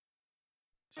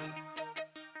Hey.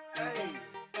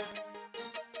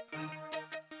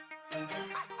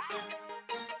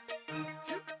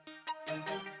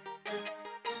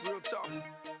 Real talk.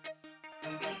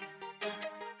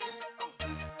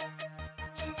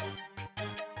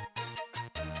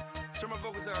 Turn my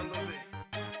vocals down a little bit.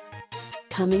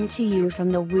 Coming to you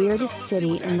from the weirdest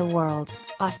city in the world,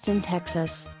 Austin,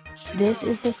 Texas. This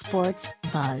is the Sports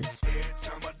Buzz.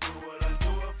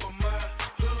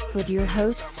 With your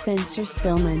host Spencer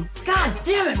Spillman. God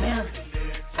damn it, man!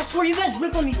 I swear you guys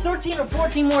rip on me 13 or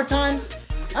 14 more times,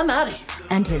 I'm out of here.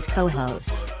 And his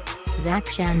co-host, Zach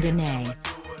Chandonnet.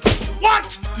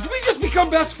 What? Did we just become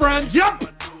best friends? Yep!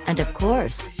 And of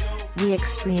course, the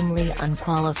extremely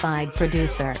unqualified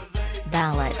producer,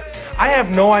 Ballad. I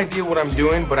have no idea what I'm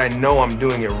doing, but I know I'm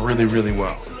doing it really, really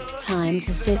well. Time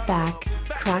to sit back,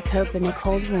 crack open a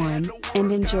cold one, and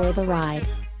enjoy the ride.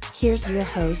 Here's your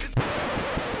host.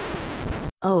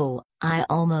 Oh, I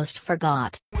almost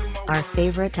forgot. Our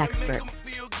favorite expert,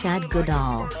 Chad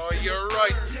Goodall. Oh, you're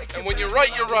right. And when you're right,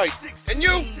 you're right. And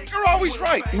you're always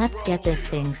right. Let's get this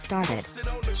thing started.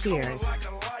 Cheers.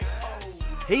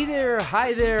 Hey there,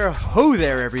 hi there, ho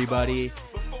there, everybody.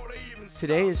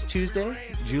 Today is Tuesday,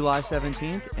 July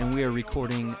 17th, and we are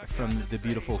recording from the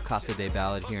beautiful Casa de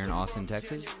Ballad here in Austin,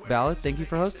 Texas. Ballad, thank you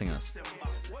for hosting us.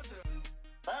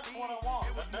 That's what I want,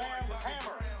 the damn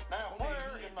hammer. Now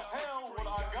where in the hell would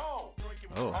I go?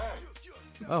 Oh. Hey.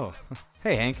 Oh,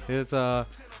 hey Hank, it's got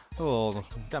me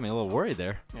a little worried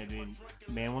there. I mean,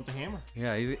 man wants a hammer.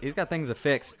 Yeah, he's got things to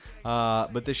fix.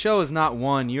 But the show is not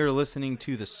one. You're listening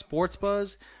to the Sports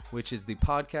Buzz, which is the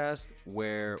podcast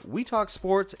where we talk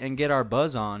sports and get our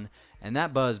buzz on. And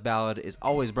that buzz, Ballad, is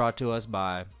always brought to us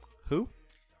by who?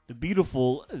 The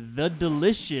beautiful, the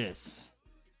delicious,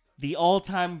 the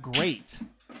all-time great,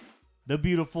 the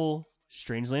beautiful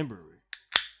Strangeland Brewery.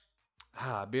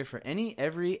 Beer for any,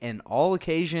 every, and all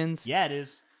occasions. Yeah, it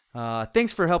is.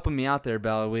 Thanks for helping me out there,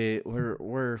 Ballad.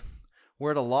 We're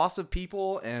at a loss of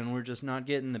people, and we're just not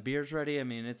getting the beers ready. I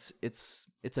mean, it's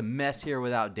a mess here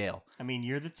without Dale. I mean,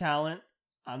 you're the talent.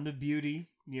 I'm the beauty.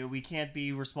 You know, we can't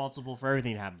be responsible for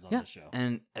everything that happens on the show.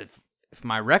 And if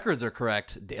my records are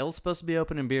correct, Dale's supposed to be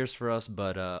opening beers for us,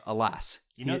 but alas.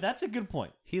 That's a good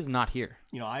point. He is not here.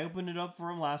 You know, I opened it up for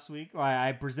him last week. Or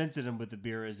I presented him with the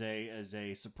beer as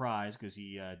a surprise because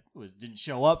he didn't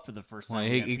show up for the first time. Well,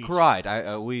 he cried.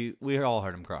 We all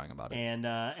heard him crying about it. And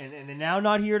now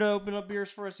not here to open up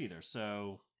beers for us either.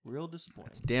 So real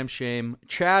disappointing. It's a damn shame.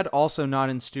 Chad also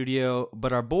not in studio,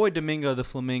 but our boy Domingo the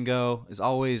Flamingo is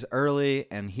always early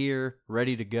and here,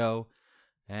 ready to go.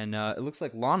 And it looks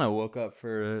like Lana woke up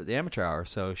for the amateur hour,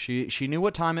 so she knew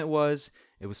what time it was.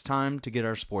 It was time to get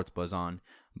our sports buzz on.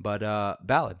 But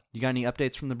Ballad, you got any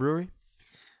updates from the brewery?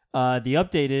 The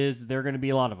update is that there are going to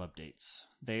be a lot of updates.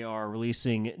 They are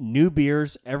releasing new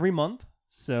beers every month,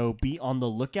 so be on the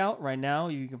lookout. Right now,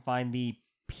 you can find the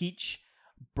Peach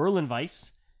Berlin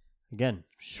Weiss. Again,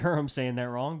 sure I'm saying that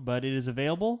wrong, but it is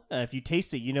available. If you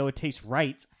taste it, you know it tastes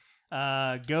right.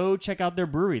 Go check out their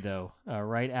brewery, though,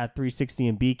 right at 360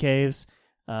 and Bee Caves,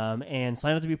 and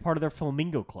sign up to be part of their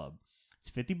Flamingo Club. It's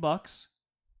 $50.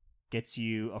 Gets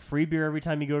you a free beer every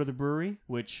time you go to the brewery,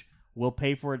 which will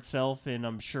pay for itself in,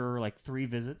 I'm sure, like 3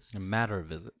 visits. A matter of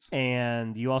visits.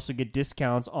 And you also get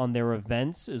discounts on their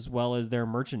events as well as their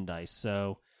merchandise.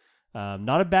 So,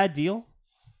 not a bad deal.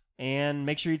 And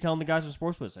make sure you tell them the guys from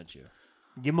Sportsbook sent you.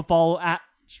 Give them a follow at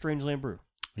Strangeland Brew.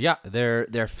 Yeah,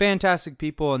 they're fantastic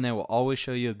people, and they will always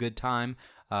show you a good time.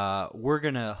 We're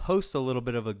going to host a little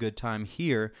bit of a good time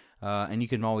here, and you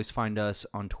can always find us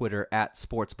on Twitter at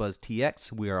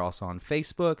SportsBuzzTX. We are also on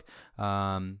Facebook,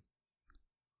 SoundCloud,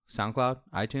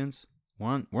 iTunes.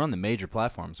 We're on the major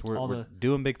platforms. We're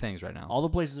doing big things right now. All the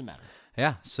places that matter.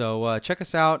 Yeah, so check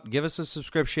us out. Give us a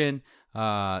subscription.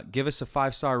 Give us a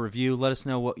 5-star review. Let us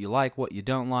know what you like, what you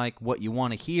don't like, what you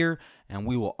want to hear, and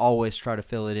we will always try to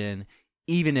fill it in,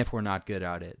 even if we're not good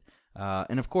at it.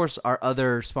 And, of course, our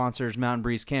other sponsors, Mountain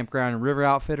Breeze Campground and River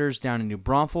Outfitters down in New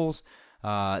Braunfels.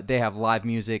 They have live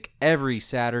music every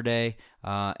Saturday,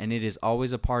 and it is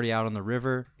always a party out on the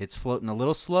river. It's floating a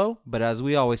little slow, but as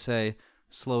we always say,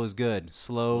 slow is good.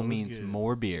 Slow means good.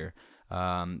 More beer.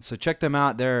 So check them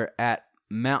out. They're at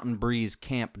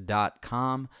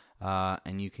mountainbreezecamp.com,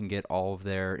 and you can get all of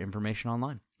their information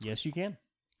online. Yes, you can.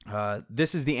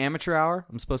 This is the amateur hour.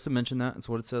 I'm supposed to mention that. It's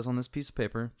what it says on this piece of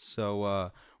paper.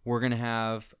 So we're going to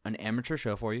have an amateur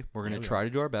show for you. We're going to try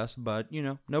to do our best, but,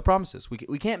 no promises.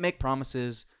 We can't make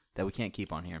promises that we can't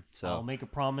keep on here. So I'll make a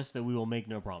promise that we will make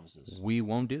no promises. We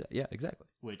won't do that. Yeah, exactly.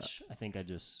 Which I think I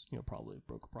just, probably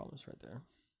broke a promise right there.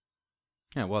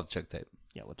 Yeah, we'll have to check tape.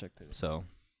 Yeah, we'll check tape. So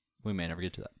we may never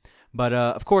get to that. But,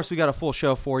 of course, we got a full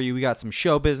show for you. We got some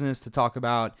show business to talk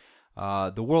about.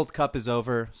 The World Cup is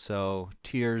over, so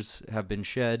tears have been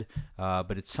shed,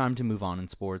 but it's time to move on in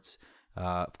sports.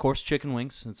 Of course, chicken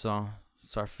wings. It's our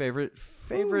favorite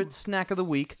snack of the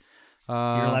week. You're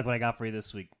gonna like what I got for you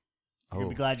this week. You're gonna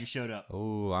be Oh. glad you showed up.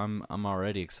 Oh, I'm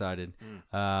already excited.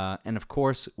 And of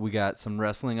course, we got some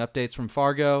wrestling updates from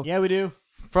Fargo. Yeah, we do.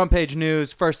 Front page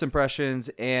news, first impressions,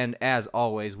 and as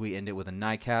always, we end it with a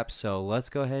nightcap. So let's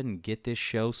go ahead and get this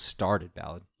show started,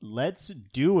 Ballad. Let's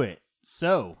do it.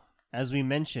 So, as we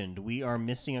mentioned, we are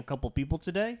missing a couple people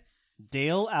today.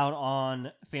 Dale out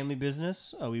on family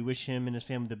business. We wish him and his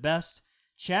family the best.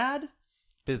 Chad,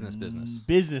 Business.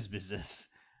 business.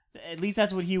 At least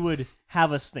that's what he would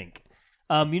have us think.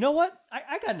 You know what?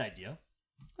 I got an idea.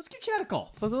 Let's give Chad a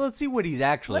call. Let's see what he's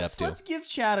actually up to. Let's give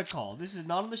Chad a call. This is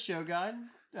not on the show guide.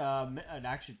 I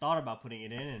actually thought about putting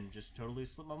it in and just totally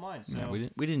slipped my mind. So Yeah,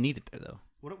 we didn't need it there, though.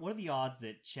 what are the odds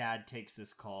that Chad takes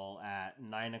this call at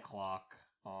 9:00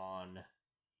 on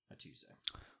a Tuesday?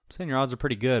 I'm saying your odds are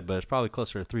pretty good, but it's probably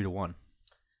closer to 3-1.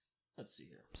 Let's see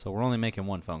here. So we're only making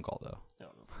one phone call, though.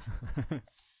 No.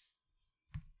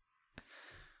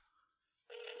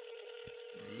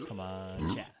 Come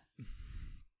on, Chad.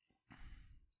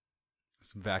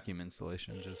 This vacuum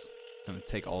installation just gonna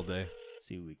take all day.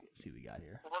 See what we got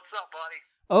here. What's up, buddy?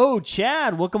 Oh,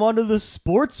 Chad, welcome on to the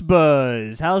Sports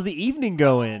Buzz. How's the evening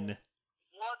going?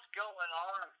 What's going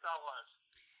on,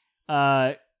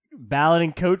 fellas? Ballad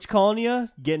and Coach calling you,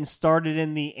 getting started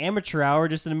in the amateur hour,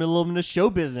 just in the middle of the show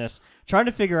business, trying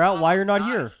to figure out why you're not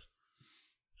here.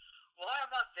 Well, I'm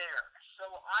not there. So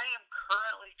I am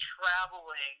currently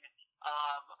traveling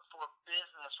for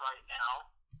business right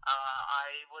now.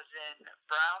 I was in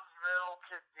Brownsville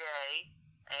today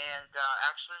and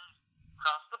actually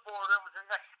crossed the border. Was in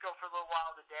Mexico for a little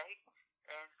while today.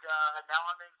 And now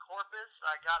I'm in Corpus.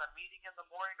 I got a meeting in the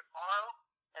morning tomorrow.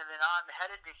 And then I'm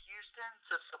headed to Houston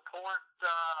to support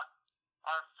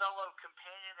our fellow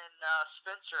companion and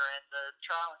Spencer and the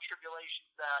trial and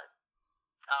tribulations that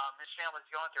his family's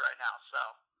going through right now. So.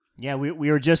 Yeah, we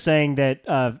were just saying that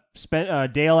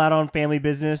Dale out on family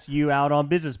business, you out on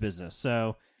business.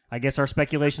 So I guess our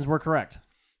speculations were correct.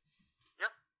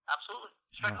 Yep, absolutely.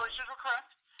 Speculations were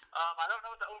correct. I don't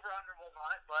know what the over/under was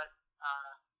on it, but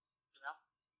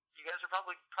you guys are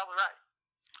probably right.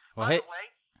 Well, By hey. the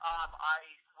way, I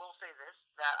will say this: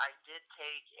 that I did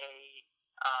take a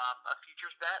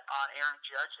futures bet on Aaron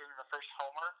Judge hitting the first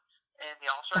homer in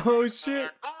the All-Star Oh, game, shit.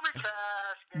 And boomy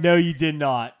cash. No, you did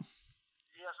not.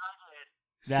 Yes, I did.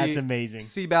 That's amazing.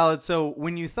 See, Ballad, so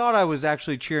when you thought I was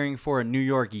actually cheering for a New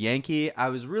York Yankee, I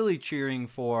was really cheering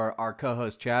for our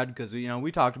co-host Chad because,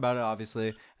 we talked about it,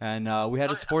 obviously, and we had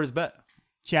to support his bet.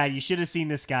 Chad, you should have seen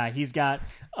this guy. He's got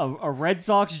a Red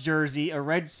Sox jersey, a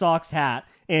Red Sox hat,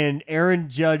 and Aaron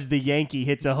Judge, the Yankee,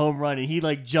 hits a home run, and he,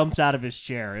 jumps out of his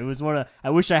chair. It was I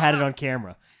wish I had it on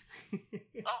camera. Oh, I mean,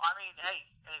 hey,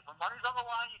 when money's on the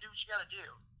line, you do what you got to do.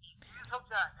 You just hope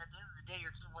that at the end of the day,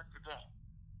 your team wins the game.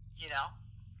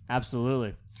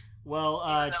 Absolutely. Well,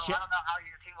 I don't know how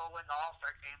your team will win the All-Star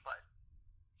game, but,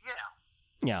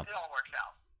 yeah. it all works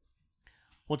out.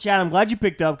 Well, Chad, I'm glad you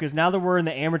picked up because now that we're in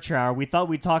the amateur hour, we thought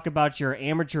we'd talk about your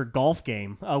amateur golf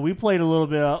game. We played a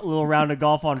little round of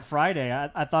golf on Friday.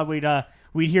 I thought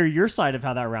we'd hear your side of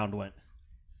how that round went.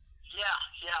 Yeah.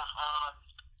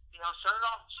 Started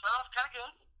off kind of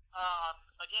good.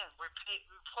 Again, we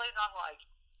played on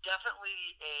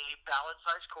definitely a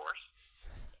ballad-sized course.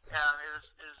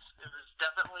 It was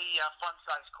definitely a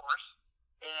fun-sized course,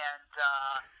 and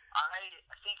I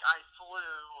think I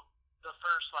flew the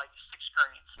first 6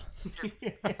 greens. Just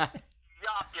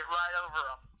yopped it right over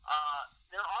them.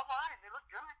 They're all mine. They look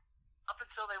good up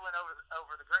until they went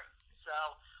over the green. So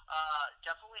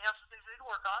definitely have some things I need to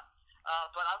work on.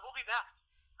 But I will be back.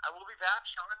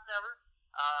 Stronger than ever.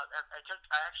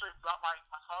 I actually brought my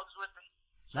hugs with me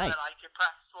so Nice. that I could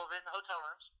practice a little bit in the hotel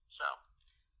rooms. So.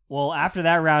 Well, after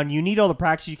that round, you need all the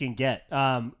practice you can get.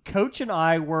 Coach and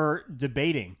I were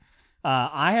debating.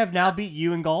 I have now beat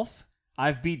you in golf.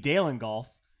 I've beat Dale in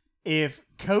golf. If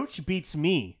Coach beats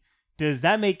me, does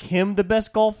that make him the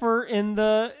best golfer in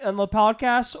the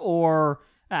podcast, or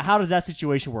how does that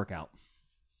situation work out?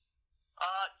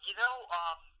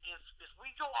 If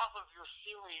we go off of your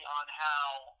theory on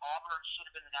how Auburn should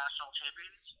have been the national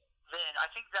champions, then I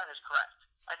think that is correct.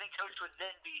 I think Coach would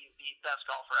then be the best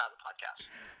golfer out of the podcast.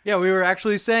 Yeah, we were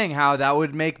actually saying how that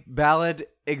would make Ballad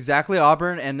exactly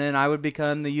Auburn, and then I would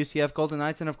become the UCF Golden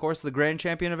Knights, and of course the grand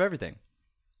champion of everything.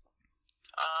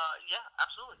 Yeah,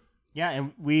 absolutely. Yeah,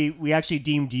 and we actually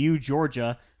deemed you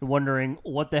Georgia, wondering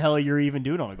what the hell you're even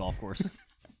doing on a golf course. That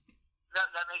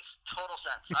makes total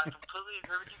sense. I completely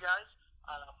agree with you guys.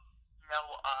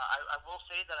 I will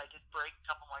say that I did break a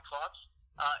couple of my clubs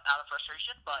out of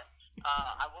frustration, but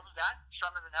I will be back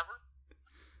stronger than ever.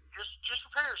 Just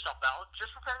prepare yourself, Ballard.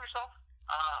 Just prepare yourself.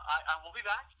 I will be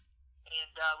back,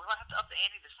 and we might have to up the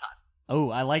ante this time.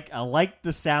 Oh, I like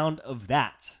the sound of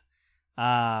that.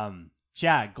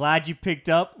 Chad, glad you picked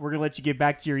up. We're gonna let you get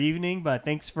back to your evening, but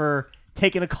thanks for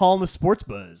taking a call on the Sports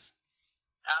Buzz.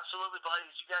 Absolutely,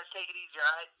 buddies. You guys take it easy, all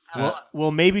right? Have fun.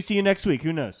 We'll maybe see you next week.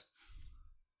 Who knows?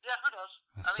 Yeah, who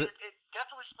knows? I mean, it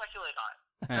definitely speculate on it.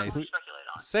 Hey, Definitely speculate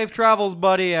on it. safe travels,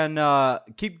 buddy, and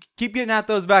keep getting at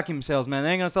those vacuum sales, man.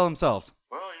 They ain't gonna sell themselves.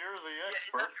 Well, you're the Yeah,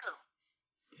 expert. that's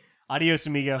true. Adios,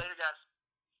 amigo. Later, guys.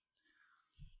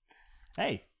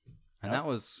 Hey, And that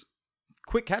was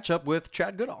quick catch up with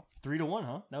Chad Goodall. 3-1,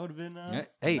 huh? That would have been.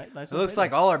 Hey, nice it looks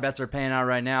like all our bets are paying out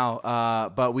right now,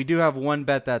 but we do have one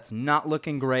bet that's not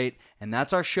looking great, and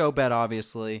that's our show bet,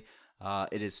 obviously.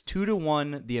 It is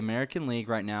 2-1 the American League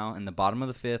right now in the bottom of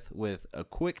the fifth with a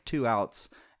quick 2 outs,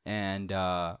 and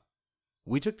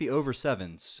we took the over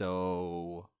 7,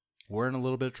 so we're in a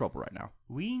little bit of trouble right now.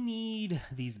 We need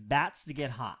these bats to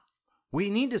get hot. We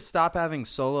need to stop having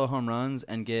solo home runs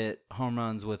and get home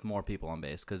runs with more people on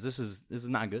base because this is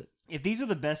not good. If these are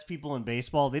the best people in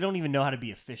baseball, they don't even know how to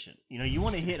be efficient. You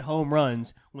want to hit home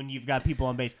runs when you've got people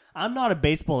on base. I'm not a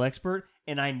baseball expert,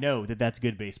 and I know that that's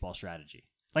good baseball strategy.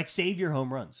 Like, save your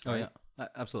home runs. Right? Oh, yeah.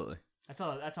 Absolutely. That's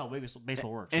how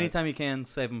baseball works. Anytime you can,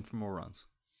 save them for more runs.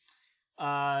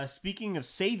 Speaking of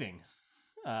saving,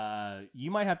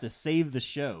 you might have to save the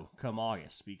show come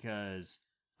August because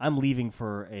I'm leaving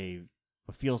for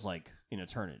what feels like an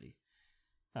eternity.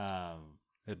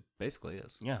 It basically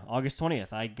is. Yeah, August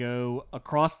 20th. I go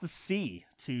across the sea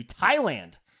to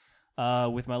Thailand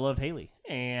with my love, Haley.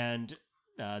 And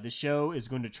the show is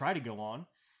going to try to go on.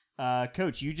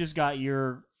 Coach, you just got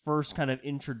your first kind of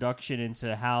introduction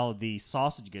into how the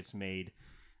sausage gets made.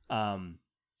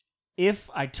 If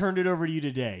I turned it over to you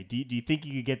today, do you think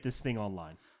you could get this thing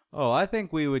online? Oh, I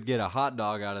think we would get a hot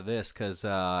dog out of this because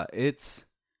there's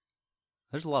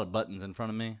a lot of buttons in front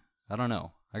of me. I don't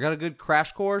know. I got a good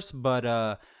crash course, but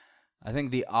I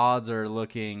think the odds are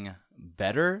looking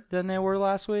better than they were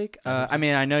last week. I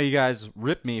mean, I know you guys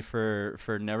ripped me for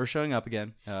never showing up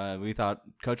again. We thought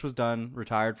Coach was done,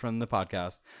 retired from the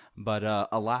podcast. But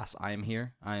alas, I am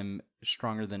here. I'm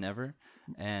stronger than ever.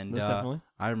 And Most definitely.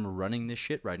 I'm running this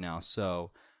shit right now.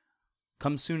 So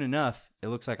come soon enough, it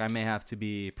looks like I may have to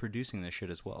be producing this shit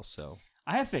as well. So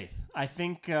I have faith. I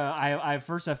think I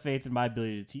first have faith in my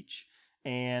ability to teach.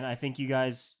 And I think you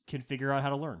guys can figure out how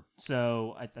to learn.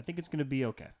 So I think it's going to be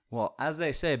okay. Well, as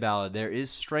they say, Ballard, there is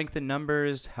strength in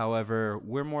numbers. However,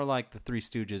 we're more like the Three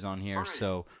Stooges on here,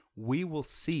 so we will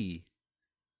see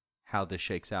how this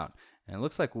shakes out. And it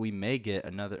looks like we may get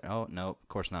another. Oh, no, of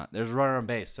course not. There's a runner on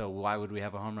base, so why would we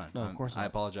have a home run? No, of course not. I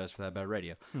apologize for that bad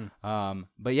radio.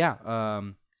 But yeah,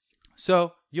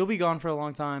 so you'll be gone for a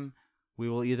long time. We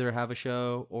will either have a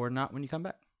show or not when you come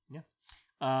back.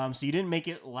 So you didn't make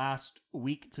it last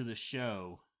week to the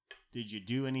show. Did you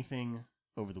do anything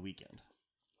over the weekend?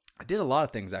 I did a lot of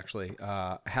things, actually.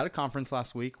 I had a conference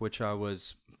last week, which I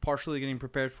was partially getting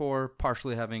prepared for,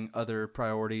 partially having other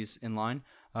priorities in line.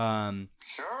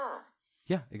 Sure.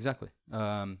 Yeah, exactly.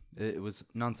 It was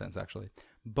nonsense, actually.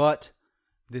 But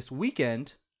this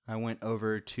weekend, I went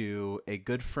over to a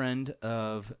good friend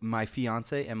of my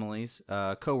fiance, Emily's,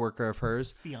 coworker of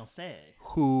hers. Fiancé.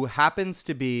 Who happens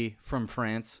to be from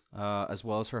France, as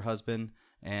well as her husband.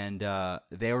 And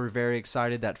they were very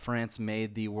excited that France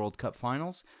made the World Cup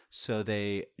finals. So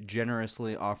they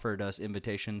generously offered us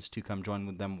invitations to come join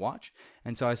with them watch.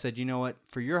 And so I said, you know what?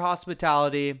 For your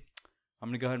hospitality, I'm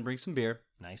going to go ahead and bring some beer.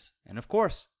 Nice. And of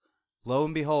course, lo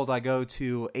and behold, I go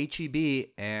to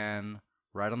HEB and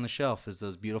right on the shelf is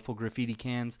those beautiful graffiti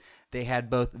cans. They had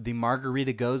both the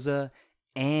Margarita Goza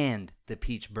and the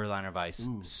Peach Berliner Weiss.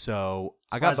 Ooh. So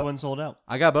I Surprised got one sold out.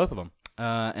 I got both of them.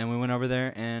 And we went over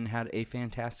there and had a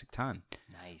fantastic time.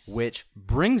 Nice. Which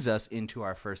brings us into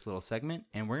our first little segment,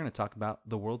 and we're going to talk about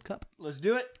the World Cup. Let's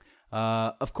do it.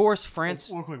 Of course, France.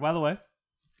 Real quick, by the way,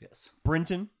 Yes.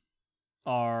 Brinton,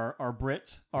 our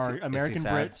Brit, our Is he American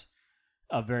sad?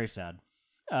 Brit, very sad.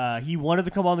 He wanted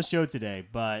to come on the show today,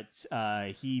 but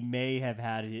he may have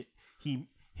had it.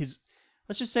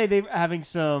 Let's just say they're having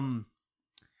some.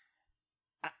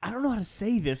 I don't know how to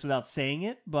say this without saying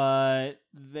it, but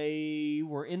they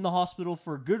were in the hospital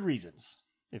for good reasons.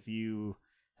 If you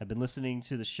have been listening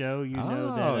to the show, you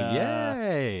know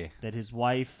yay. that his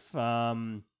wife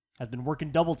has been working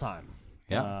double time.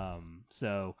 Yeah.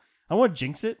 So I don't want to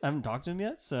jinx it. I haven't talked to him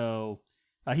yet, so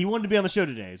he wanted to be on the show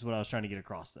today. Is what I was trying to get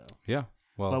across, though. Yeah.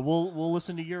 Well, but we'll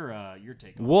listen to your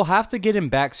take. On we'll have to get him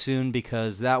back soon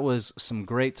because that was some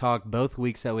great talk both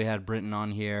weeks that we had Britton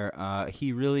on here.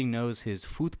 He really knows his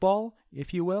football,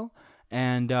 if you will,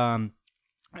 and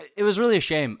it was really a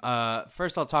shame.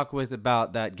 First, I'll talk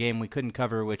about that game we couldn't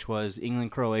cover, which was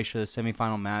England-Croatia, the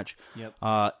semifinal match.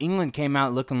 Yep. England came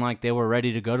out looking like they were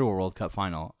ready to go to a World Cup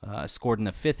final. Scored in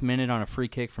the 5th minute on a free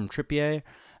kick from Trippier,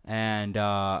 and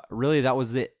really that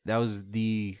was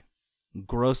the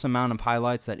gross amount of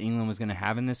highlights that England was going to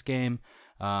have in this game.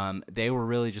 They were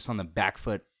really just on the back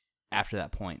foot after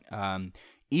that point.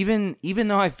 Even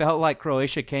though I felt like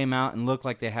Croatia came out and looked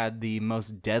like they had the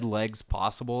most dead legs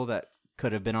possible that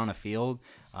could have been on a field.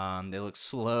 They look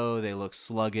slow. They look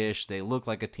sluggish. They look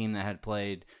like a team that had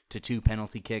played to 2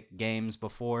 penalty kick games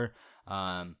before.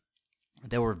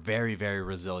 They were very, very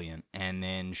resilient. And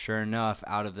then sure enough,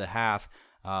 out of the half,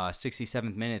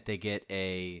 67th minute, they get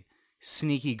a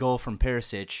sneaky goal from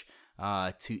Perisic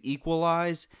to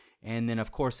equalize. And then,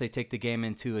 of course, they take the game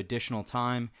into additional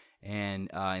time.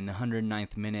 And in the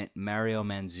 109th minute, Mario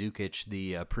Mandzukic,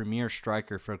 the premier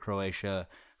striker for Croatia,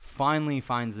 finally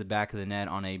finds the back of the net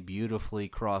on a beautifully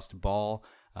crossed ball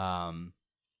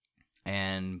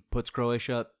and puts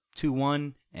Croatia up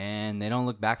 2-1, and they don't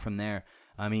look back from there.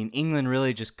 I mean, England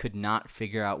really just could not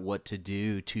figure out what to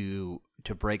do to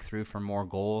break through for more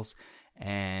goals.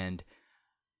 And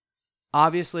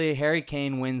obviously, Harry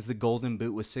Kane wins the Golden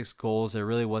Boot with 6 goals. There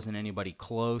really wasn't anybody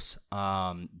close.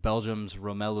 Belgium's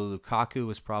Romelu Lukaku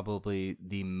was probably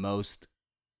the most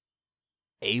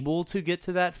able to get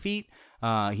to that feat.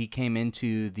 He came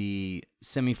into the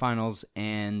semifinals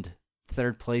and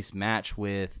 3rd place match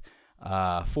with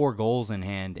 4 goals in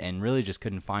hand and really just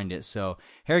couldn't find it. So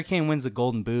Harry Kane wins the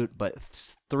Golden Boot, but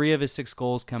 3 of his 6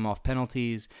 goals come off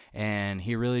penalties, and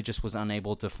he really just was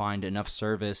unable to find enough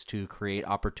service to create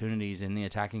opportunities in the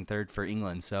attacking third for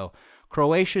England. So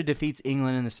Croatia defeats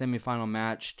England in the semifinal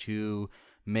match to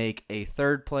make a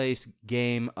 3rd place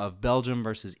game of Belgium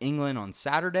versus England on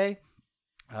Saturday.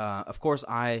 Of course,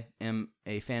 I am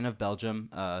a fan of Belgium.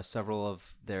 Several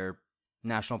of their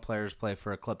national players play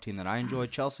for a club team that I enjoy,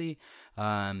 Chelsea.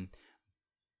 But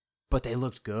they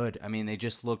looked good. I mean, they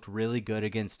just looked really good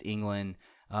against England.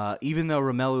 Even though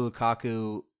Romelu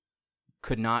Lukaku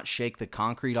could not shake the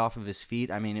concrete off of his feet,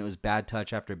 I mean, it was bad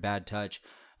touch after bad touch.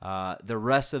 The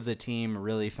rest of the team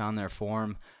really found their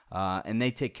form, and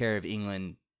they take care of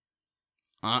England,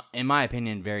 in my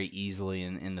opinion, very easily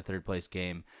in the 3rd place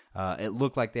game. It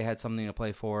looked like they had something to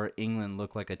play for. England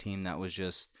looked like a team that was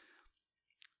just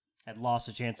had lost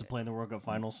a chance to play in the World Cup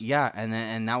finals. Yeah,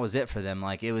 and that was it for them.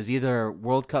 Like, it was either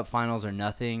World Cup finals or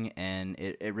nothing, and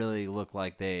it really looked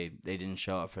like they didn't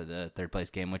show up for the 3rd place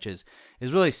game, which is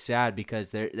really sad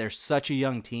because they're such a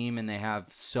young team and they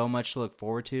have so much to look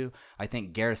forward to. I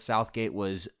think Gareth Southgate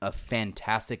was a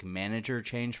fantastic manager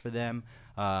change for them.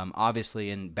 Obviously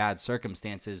in bad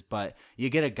circumstances, but you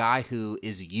get a guy who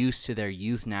is used to their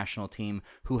youth national team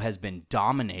who has been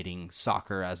dominating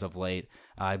soccer as of late.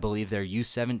 I believe their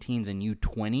U17s and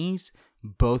U20s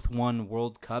both won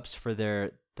World Cups for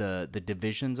the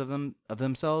divisions of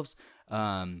themselves.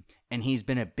 And he's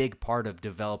been a big part of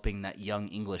developing that young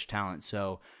English talent.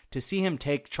 So to see him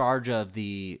take charge of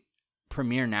the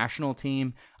premier national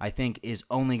team, I think, is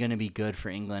only going to be good for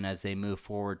England as they move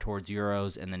forward towards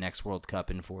Euros and the next World Cup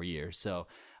in 4 years. So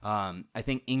I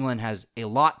think England has a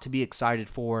lot to be excited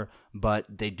for, but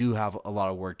they do have a lot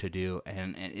of work to do,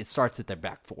 and it starts at their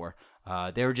back four.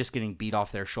 They were just getting beat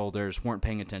off their shoulders, weren't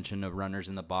paying attention to runners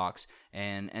in the box,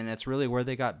 and that's really where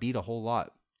they got beat a whole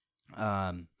lot.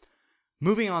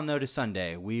 Moving on, though, to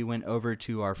Sunday, we went over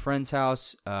to our friend's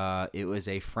house. It was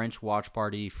a French watch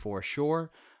party for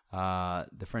sure.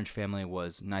 The French family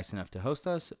was nice enough to host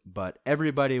us, but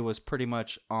everybody was pretty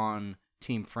much on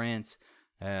Team France,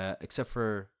 except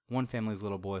for one family's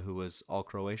little boy who was all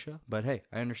Croatia. But hey,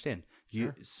 I understand.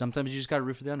 Sure. Sometimes you just got to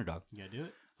root for the underdog. You gotta do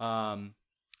it.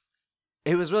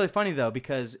 It was really funny, though,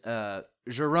 because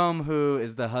Jerome, who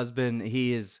is the husband,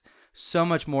 he is so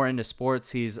much more into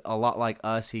sports. He's a lot like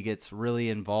us. He gets really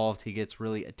involved. He gets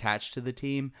really attached to the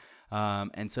team.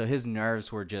 And so his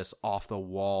nerves were just off the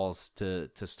walls to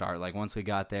start. Like, once we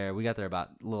got there about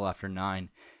a little after 9.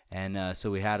 And so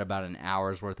we had about an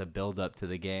hour's worth of build up to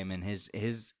the game, and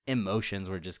his emotions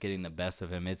were just getting the best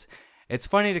of him. It's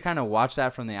funny to kind of watch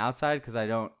that from the outside because I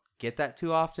don't get that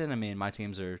too often. I mean, my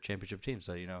teams are championship teams,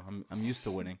 so I'm used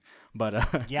to winning. But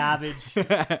garbage.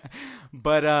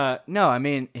 But no, I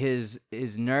mean, his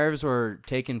nerves were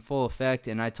taking full effect,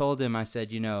 and I told him, I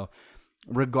said,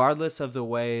 regardless of the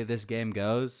way this game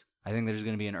goes, I think there's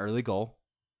going to be an early goal,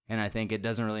 And I think it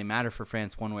doesn't really matter for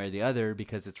France one way or the other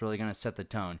because it's really going to set the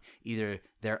tone. Either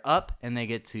they're up and they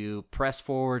get to press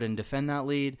forward and defend that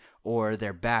lead, or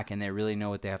they're back and they really know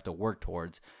what they have to work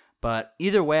towards. But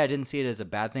either way, I didn't see it as a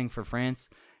bad thing for France.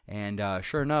 And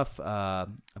sure enough, I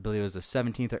believe it was the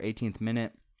 17th or 18th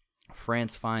minute,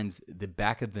 France finds the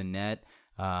back of the net.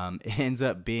 It ends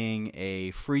up being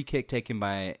a free kick taken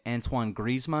by Antoine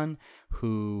Griezmann,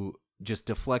 who just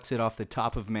deflects it off the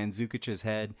top of Mandzukic's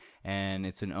head, and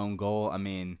it's an own goal. I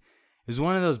mean, it was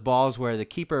one of those balls where the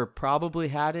keeper probably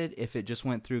had it if it just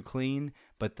went through clean,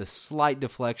 but the slight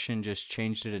deflection just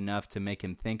changed it enough to make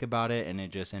him think about it, and it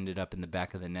just ended up in the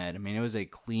back of the net. I mean, it was a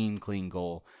clean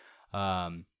goal.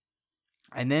 And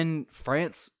then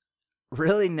France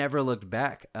really never looked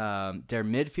back. Their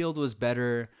midfield was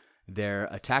better, their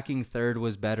attacking third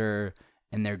was better,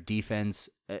 and their defense,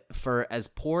 for as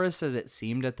porous as it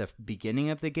seemed at the beginning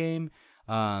of the game,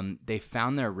 they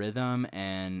found their rhythm,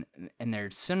 and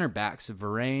their center backs,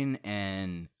 Varane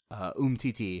and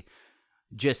Umtiti,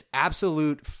 just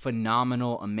absolute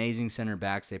phenomenal, amazing center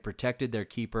backs. They protected their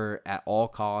keeper at all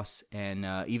costs, and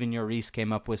even Lloris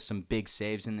came up with some big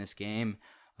saves in this game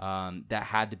that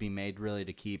had to be made really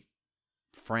to keep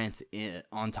France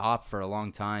on top for a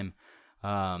long time.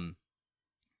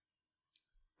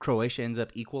 Croatia ends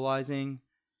up equalizing,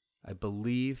 I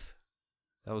believe.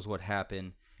 That was what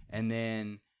happened. And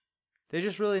then they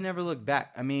just really never looked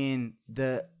back. I mean,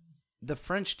 the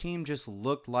French team just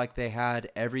looked like they had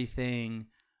everything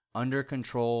under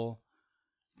control.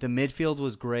 The midfield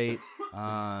was great.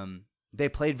 They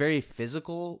played very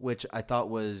physical, which I thought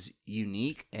was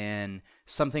unique and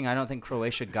something I don't think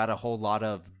Croatia got a whole lot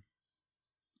of.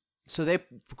 So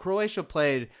Croatia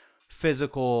played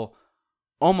physical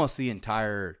almost the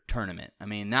entire tournament. I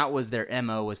mean, that was their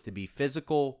MO, was to be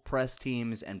physical, press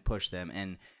teams, and push them.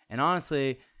 And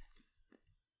honestly,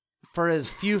 for as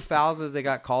few fouls as they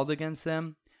got called against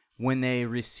them, when they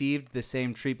received the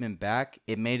same treatment back,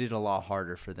 it made it a lot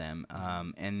harder for them.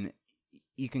 And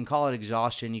you can call it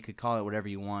exhaustion, you could call it whatever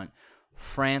you want.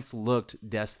 France looked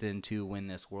destined to win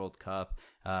this World Cup,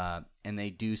 and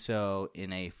they do so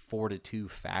in a 4-2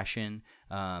 fashion.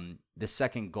 The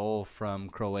second goal from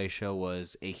Croatia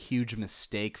was a huge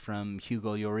mistake from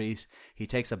Hugo Lloris. He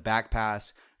takes a back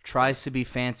pass, tries to be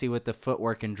fancy with the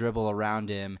footwork and dribble around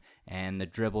him, and the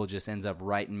dribble just ends up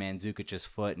right in Mandzukic's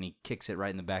foot, and he kicks it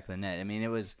right in the back of the net. I mean, it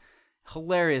was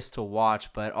hilarious to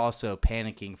watch, but also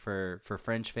panicking for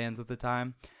French fans at the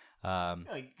time. At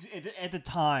the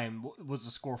time, was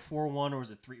the score 4-1 or was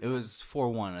it 3-1? It was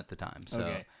 4-1 at the time. So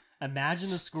okay. Imagine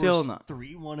the score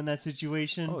 3-1 in that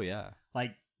situation. Oh, yeah.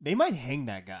 Like, they might hang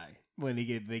that guy when they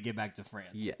get back to France.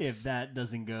 Yes. If that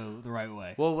doesn't go the right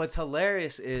way. Well, what's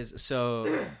hilarious is, so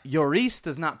Lloris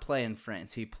does not play in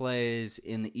France. He plays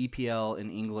in the EPL in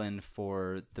England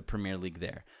for the Premier League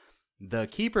there. The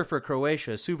keeper for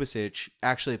Croatia, Subasic,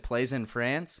 actually plays in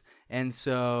France, and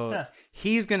so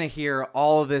he's going to hear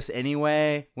all of this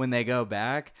anyway when they go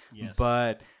back. Yes.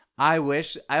 But I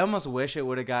almost wish it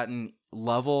would have gotten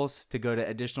levels to go to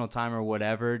additional time or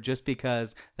whatever, just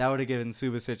because that would have given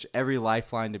Subasic every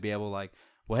lifeline to be able to, like,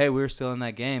 well, hey, we were still in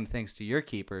that game thanks to your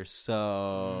keeper,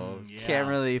 so can't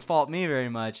really fault me very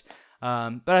much.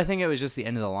 But I think it was just the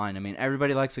end of the line. I mean,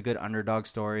 everybody likes a good underdog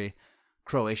story.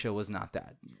 Croatia was not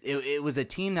that. It was a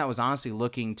team that was honestly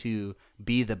looking to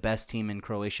be the best team in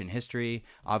Croatian history.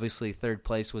 Obviously, third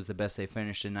place was the best they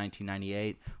finished in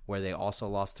 1998, where they also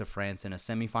lost to France in a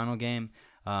semifinal game.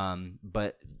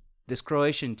 But this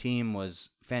Croatian team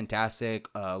was fantastic.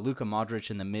 Luka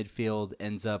Modric in the midfield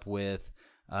ends up with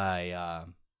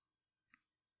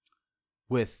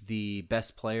the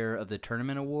best player of the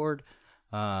tournament award.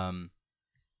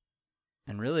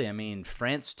 And really, I mean,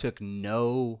 France took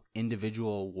no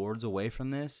individual awards away from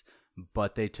this,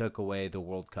 but they took away the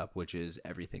World Cup, which is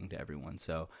everything to everyone.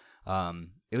 So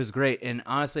it was great. And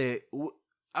honestly,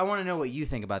 I want to know what you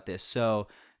think about this. So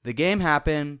the game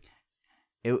happened.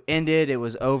 It ended. It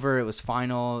was over. It was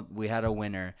final. We had a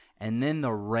winner. And then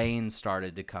the rain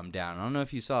started to come down. I don't know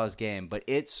if you saw this game, but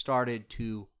it started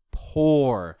to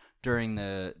pour during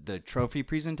the trophy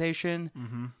presentation.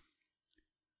 Mm-hmm.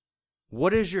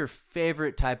 What is your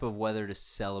favorite type of weather to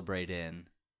celebrate in,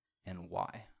 and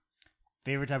why?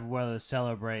 Favorite type of weather to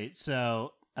celebrate.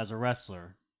 So, as a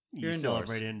wrestler, you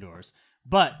celebrate indoors.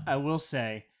 But I will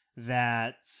say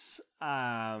that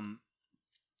I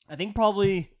think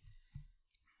probably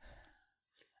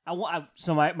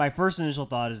so my first initial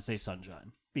thought is to say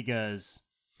sunshine, because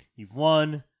you've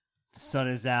won, the sun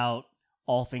is out,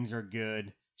 all things are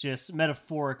good. Just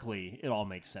metaphorically, it all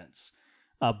makes sense.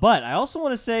 But I also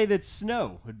want to say that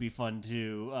snow would be fun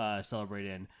to celebrate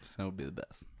in. Snow would be the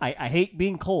best. I hate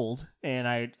being cold, and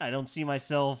I don't see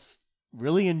myself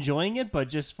really enjoying it,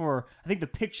 but I think the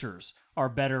pictures are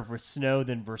better for snow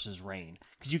than versus rain,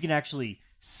 because you can actually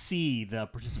see the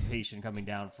participation coming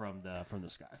down from the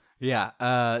sky.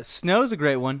 Yeah, snow's a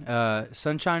great one.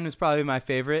 Sunshine was probably my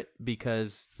favorite because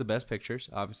it's the best pictures.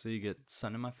 Obviously, you get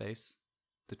sun in my face,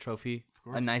 the trophy,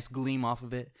 a nice gleam off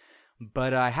of it.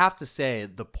 But I have to say,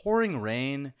 the pouring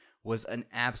rain was an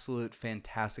absolute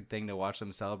fantastic thing to watch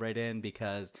them celebrate in,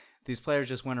 because these players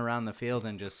just went around the field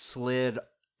and just slid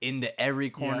into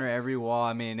every corner, every wall.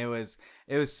 I mean, it was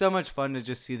so much fun to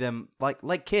just see them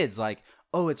like kids, like,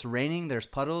 oh, it's raining, there's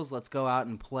puddles, let's go out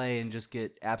and play and just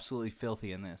get absolutely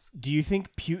filthy in this. Do you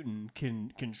think Putin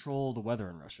can control the weather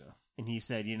in Russia? And he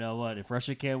said, you know what, if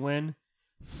Russia can't win,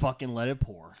 fucking let it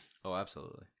pour. Oh,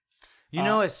 absolutely. You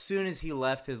know, as soon as he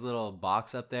left his little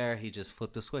box up there, he just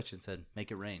flipped a switch and said, make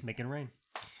it rain. Make it rain.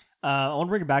 I want to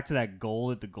bring it back to that goal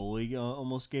that the goalie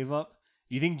almost gave up.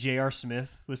 Do you think J.R.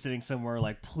 Smith was sitting somewhere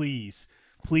like, please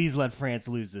let France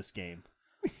lose this game?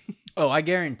 Oh, I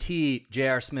guarantee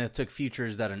J.R. Smith took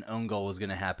futures that an own goal was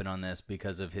going to happen on this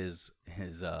because of his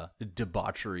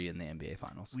debauchery in the NBA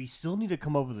Finals. We still need to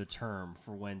come up with a term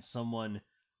for when someone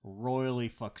royally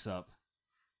fucks up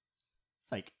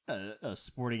like a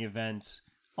sporting event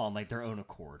on like their own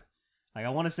accord. Like I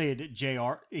want to say he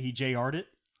JR'd it.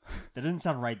 That doesn't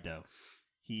sound right though.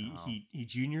 He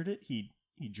juniored it. He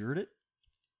jured it.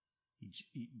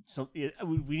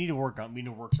 We need to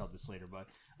workshop this later. But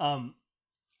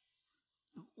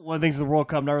one of the things in the World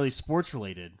Cup, not really sports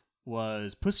related,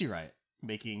 was Pussy Riot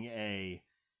making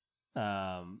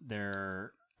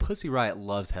their Pussy Riot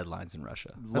loves headlines in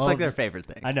Russia. That's like their favorite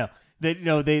thing. I know.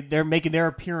 They're making their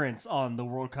appearance on the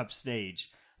World Cup stage.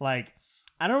 Like,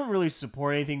 I don't really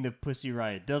support anything that Pussy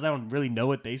Riot does. I don't really know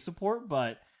what they support,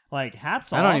 but like,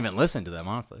 hats off. I don't even listen to them,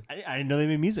 honestly. I didn't know they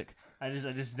made music. I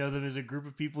just know them as a group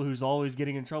of people who's always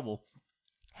getting in trouble.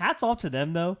 Hats off to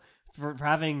them though for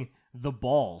having the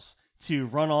balls to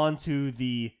run onto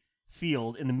the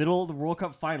field in the middle of the World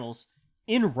Cup finals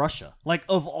in Russia. Like,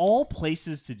 of all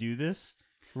places to do this,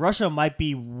 Russia might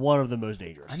be one of the most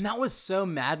dangerous. And that was so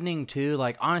maddening too.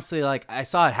 Like, honestly, like I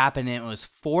saw it happen and it was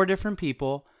 4 different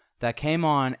people that came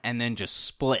on and then just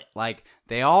split. Like,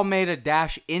 they all made a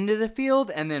dash into the field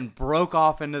and then broke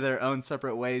off into their own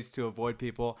separate ways to avoid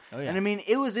people. Oh, yeah. And I mean,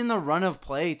 it was in the run of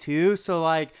play too. So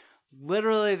like,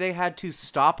 literally they had to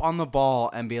stop on the ball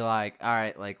and be like, all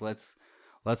right, like let's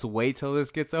wait till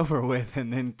this gets over with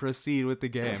and then proceed with the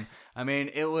game. I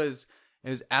mean, it was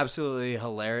absolutely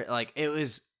hilarious. Like, it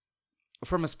was,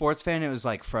 from a sports fan, it was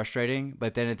like frustrating,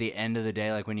 but then at the end of the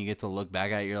day, like when you get to look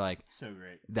back at it, you're like, so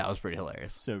great. That was pretty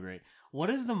hilarious. So great. What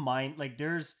is the mind, like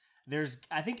there's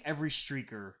I think every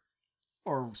streaker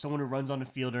or someone who runs on the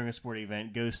field during a sporting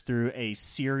event goes through a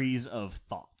series of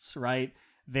thoughts, right?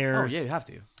 There's, you have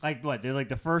to. Like what? They're like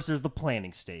there's the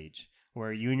planning stage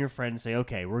where you and your friends say,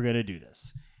 okay, we're going to do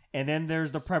this. And then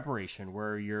there's the preparation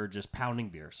where you're just pounding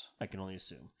beers, I can only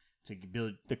assume, to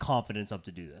build the confidence up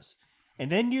to do this.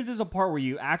 And then there's a part where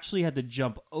you actually had to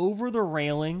jump over the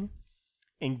railing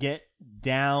and get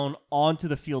down onto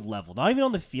the field level. Not even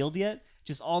on the field yet,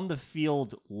 just on the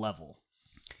field level.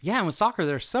 Yeah, and with soccer,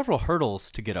 there's several hurdles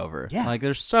to get over. Yeah. Like,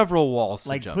 there's several walls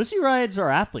to jump. Pussy Riots are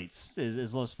athletes,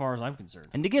 as far as I'm concerned.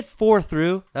 And to get 4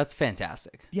 through, that's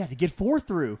fantastic. Yeah, to get 4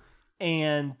 through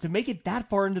and to make it that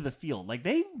far into the field. Like,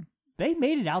 they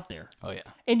made it out there. Oh, yeah.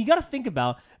 And you got to think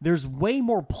about, there's way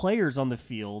more players on the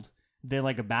field than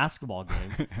like a basketball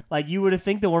game. Like, you would have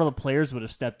think that one of the players would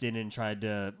have stepped in and tried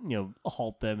to,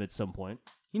 halt them at some point.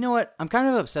 You know what? I'm kind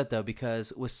of upset, though,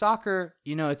 because with soccer,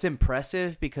 it's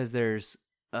impressive because there's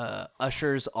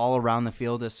ushers all around the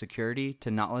field as security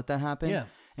to not let that happen. Yeah.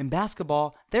 In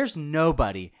basketball, there's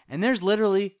nobody, and there's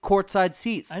literally courtside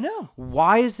seats. I know.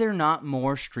 Why is there not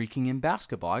more streaking in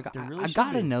basketball? I got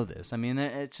to know this. I mean,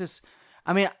 it's just...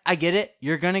 I mean, I get it.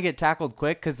 You're going to get tackled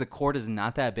quick because the court is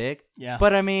not that big. Yeah.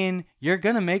 But, I mean, you're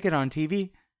going to make it on TV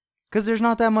because there's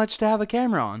not that much to have a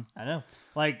camera on. I know.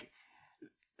 Like,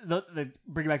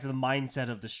 bring it back to the mindset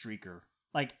of the streaker.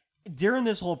 Like, during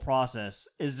this whole process,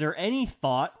 is there any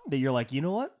thought that you're like, you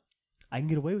know what? I can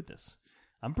get away with this.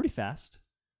 I'm pretty fast.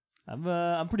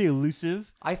 I'm pretty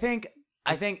elusive. I think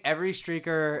every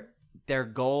streaker, their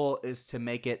goal is to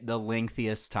make it the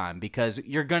lengthiest time because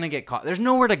you're going to get caught. There's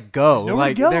nowhere to go.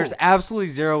 There's absolutely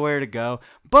zero to go.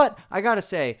 But I got to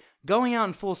say, going out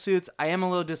in full suits, I am a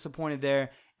little disappointed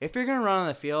there. If you're going to run on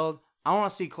the field, I want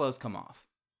to see clothes come off.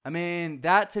 I mean,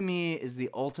 that to me is the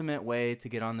ultimate way to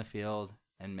get on the field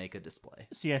and make a display.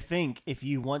 See, I think if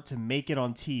you want to make it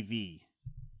on TV,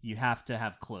 you have to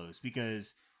have clothes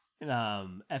because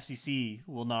FCC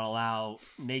will not allow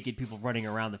naked people running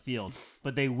around the field,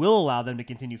 but they will allow them to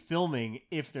continue filming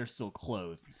if they're still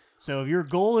clothed. So if your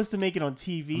goal is to make it on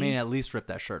TV, I mean, at least rip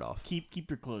that shirt off. keep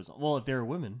your clothes on. Well, if they're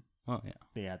women, yeah,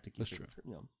 they have to keep That's it,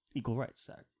 true. Equal rights.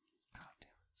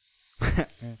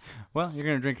 Well, you're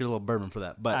gonna drink your little bourbon for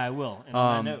that, but I will. And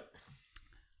on that note,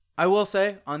 I will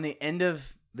say on the end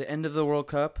of the World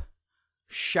Cup,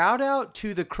 shout out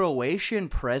to the Croatian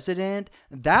president.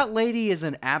 That lady is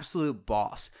an absolute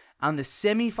boss. On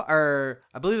the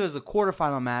I believe it was a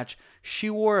quarterfinal match, she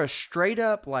wore a straight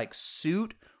up like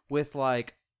suit with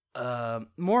like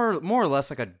more or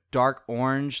less like a dark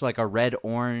orange, like a red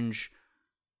orange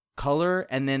color,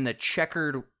 and then the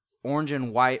checkered orange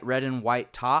and white, red and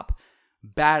white top.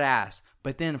 Badass.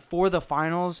 But then for the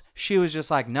finals, she was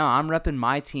just like, no, I'm repping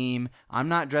my team. I'm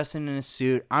not dressing in a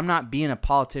suit. I'm not being a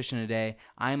politician today.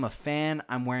 I am a fan.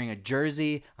 I'm wearing a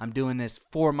jersey. I'm doing this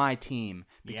for my team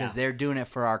because they're doing it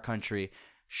for our country.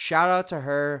 Shout out to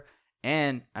her.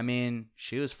 And, I mean,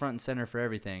 she was front and center for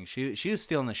everything. She was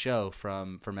stealing the show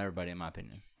from everybody, in my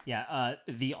opinion. Yeah,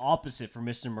 the opposite for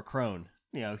Mr. Macron.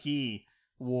 He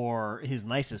wore his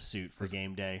nicest suit for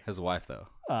game day. His wife, though.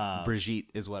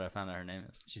 Brigitte is what I found out her name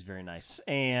is. She's very nice.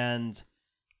 And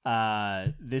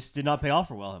this did not pay off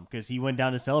for him because he went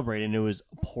down to celebrate and it was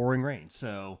pouring rain.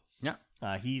 So yeah,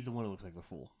 he's the one who looks like the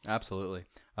fool. Absolutely.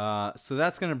 So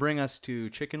that's going to bring us to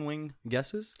chicken wing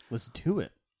guesses. Let's do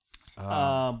it.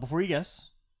 Before you guess,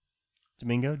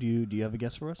 Domingo, do you have a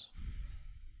guess for us?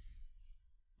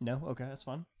 No? Okay, that's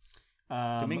fine.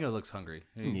 Domingo looks hungry.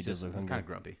 He's kind of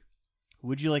grumpy.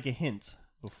 Would you like a hint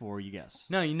before you guess?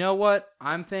 No, you know what?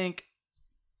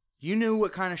 You knew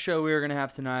what kind of show we were going to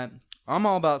have tonight. I'm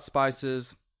all about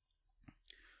spices.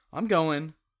 I'm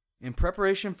going, in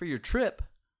preparation for your trip,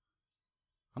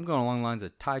 I'm going along the lines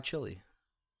of Thai chili.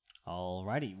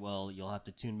 Alrighty. Well, you'll have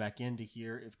to tune back in to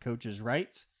hear if Coach is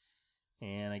right.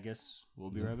 And I guess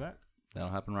we'll be right back. That'll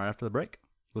happen right after the break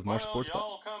with more sports bets.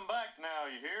 Y'all come back now,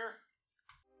 you hear?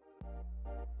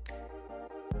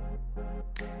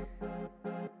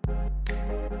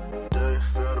 Do you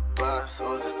feel the buzz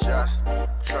or is it just me?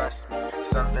 Trust me,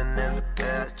 something in the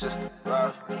air just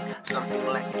above me. Something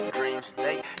like a dream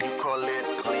state, you call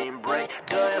it a clean break.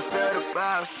 Do you feel the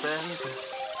buzz, baby?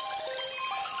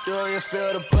 Do you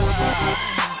feel the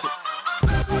buzz?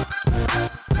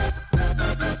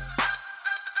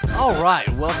 All right,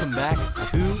 welcome back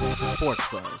to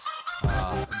Sports Buzz.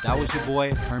 That was your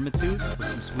boy Hermitude with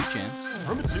some sweet jams.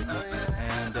 Hermitude.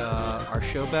 And our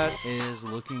show bet is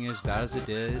looking as bad as it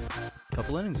did a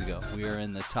couple innings ago. We are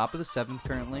in the top of the 7th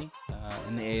currently,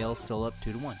 and the AL still up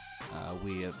 2-1.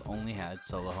 We have only had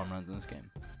solo home runs in this game.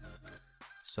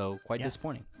 So, quite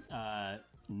disappointing.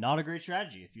 Not a great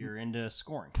strategy if you're into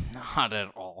scoring. Not at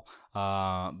all.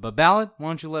 But Ballad, why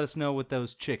don't you let us know what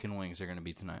those chicken wings are going to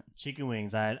be tonight? Chicken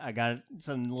wings. I got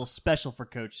something a little special for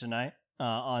Coach tonight.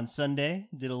 On Sunday,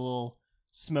 did a little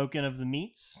smoking of the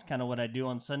meats, kind of what I do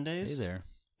on Sundays. Hey there.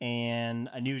 And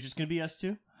I knew it was just going to be us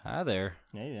two. Hi there.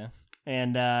 Yeah.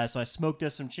 And so I smoked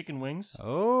us some chicken wings.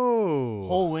 Oh.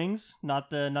 Whole wings,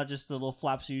 not just the little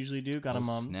flaps you usually do. Got them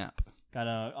snap. Got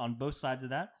on both sides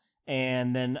of that.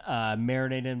 And then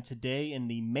marinated them today in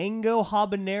the mango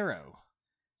habanero.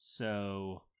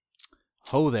 So...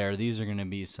 Oh, there. These are going to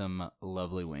be some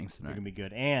lovely wings tonight. They're going to be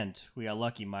good. And we got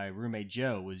lucky. My roommate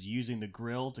Joe was using the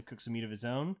grill to cook some meat of his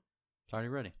own. It's already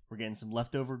ready. We're getting some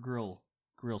leftover grill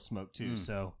smoke, too.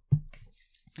 So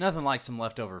nothing like some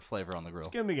leftover flavor on the grill.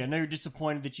 It's going to be good. I know you're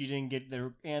disappointed that you didn't get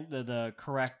the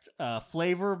correct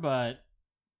flavor, but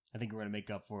I think we're going to make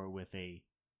up for it with a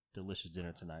delicious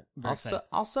dinner tonight.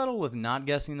 I'll settle with not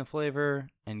guessing the flavor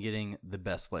and getting the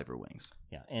best flavor wings.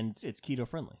 Yeah, and it's keto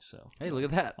friendly, so hey, look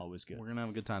at that. Always good. We're gonna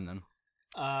have a good time then.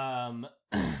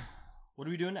 What are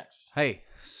we doing next? Hey,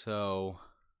 so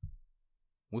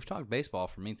we've talked baseball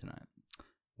for me tonight.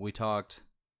 We talked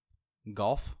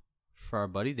golf for our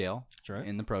buddy Dale. That's right.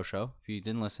 In the pro show. If you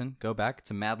didn't listen, go back.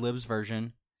 It's a Mad Libs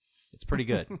version. It's pretty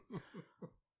good.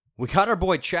 We got our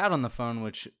boy Chad on the phone,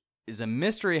 which is a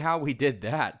mystery how we did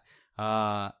that.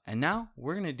 And now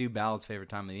we're going to do Ballad's favorite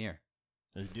time of the year.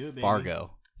 Let's do it, baby.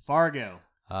 Fargo.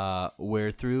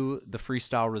 We're through the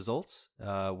freestyle results.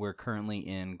 We're currently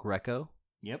in Greco.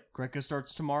 Yep, Greco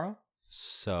starts tomorrow.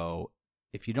 So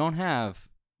if you don't have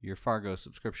your Fargo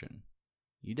subscription,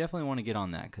 you definitely want to get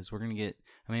on that because we're going to get,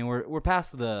 I mean, we're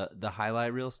past the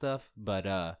highlight reel stuff,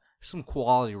 but some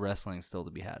quality wrestling still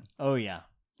to be had. Oh, yeah.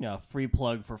 Free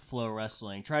plug for Flow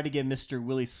Wrestling. Tried to get Mr.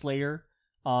 Willie Slater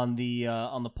on the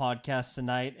podcast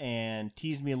tonight and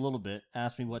teased me a little bit,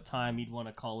 asked me what time he'd want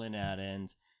to call in at,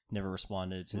 and never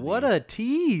responded to What a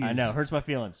tease. I know, hurts my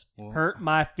feelings. Well, Hurt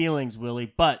my feelings,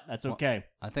 Willie, but that's okay.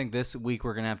 I think this week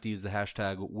we're going to have to use the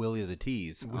hashtag Willie the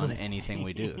Tease on anything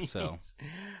we do. So,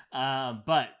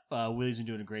 but Willie's been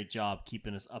doing a great job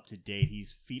keeping us up to date.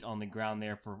 He's feet on the ground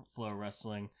there for Flow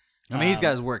Wrestling. I mean, he's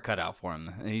got his work cut out for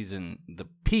him. He's in the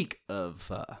peak of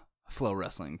Flow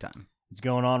Wrestling time. It's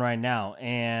going on right now,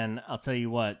 and I'll tell you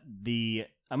what,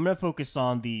 I'm going to focus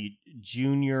on the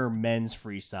junior men's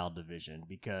freestyle division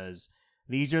because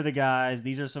these are the guys,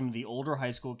 these are some of the older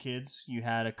high school kids. You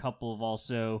had a couple of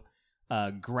also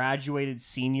graduated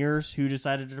seniors who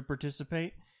decided to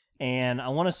participate, and I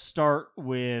want to start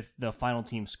with the final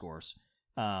team scores.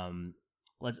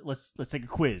 Let's take a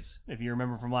quiz. If you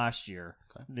remember from last year,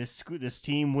 okay. This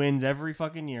team wins every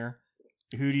fucking year.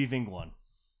 Who do you think won?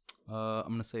 I'm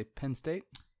gonna say Penn State.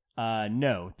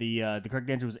 No. The correct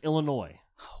answer was Illinois.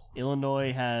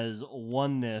 Illinois has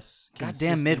won this.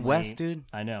 Goddamn Midwest, dude.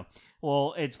 I know.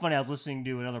 Well, it's funny. I was listening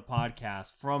to another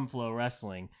podcast from Flow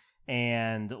Wrestling,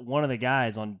 and one of the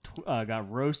guys got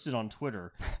roasted on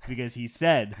Twitter because he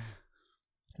said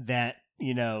that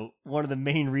one of the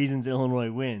main reasons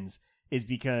Illinois wins is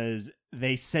because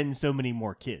they send so many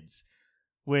more kids,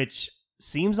 which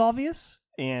seems obvious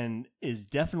and is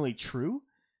definitely true.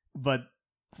 But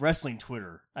wrestling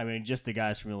Twitter, I mean, just the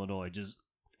guys from Illinois just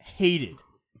hated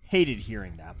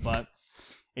hearing that. But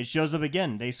it shows up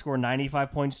again. They score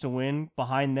 95 points to win.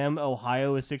 Behind them,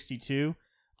 Ohio is 62.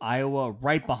 Iowa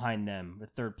right behind them with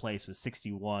third place with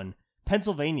 61.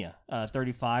 Pennsylvania,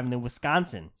 35. And then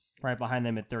Wisconsin right behind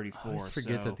them at 34. I always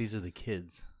forget that these are the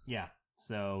kids. Yeah.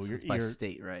 So it's by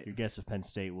state, right? Your guess of Penn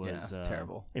State was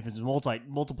terrible. If it's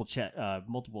multiple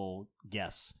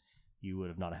guess, you would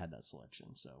have not had that selection.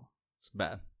 So it's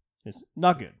bad. It's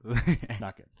not good.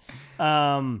 Not good. But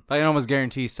I can almost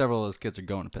guarantee several of those kids are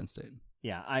going to Penn State.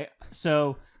 Yeah.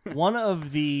 So one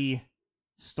of the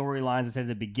storylines I said at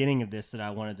the beginning of this that I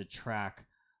wanted to track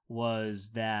was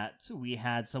that we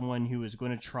had someone who was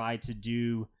going to try to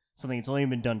do something that's only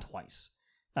been done twice,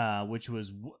 which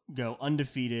was go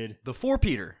undefeated. The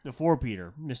four-peater,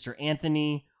 Mr.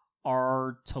 Anthony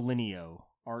Artolano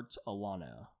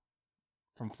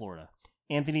from Florida.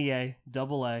 Anthony A,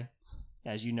 double A,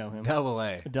 as you know him. Double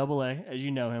A, as you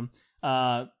know him.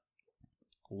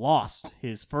 Lost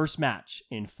his first match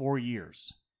in 4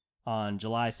 years on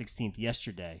July 16th,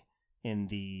 yesterday, in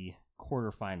the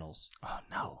quarterfinals. Oh,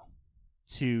 no.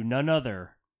 To none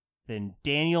other than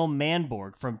Daniel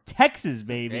Manborg from Texas,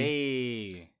 baby.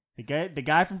 Hey. The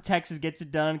guy from Texas gets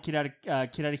it done, kid out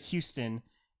of Houston,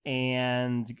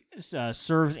 and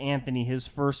serves Anthony his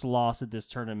first loss at this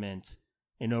tournament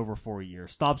in over 4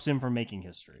 years. Stops him from making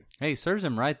history. Hey, serves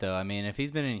him right, though. I mean, if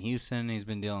he's been in Houston, he's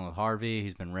been dealing with Harvey,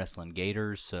 he's been wrestling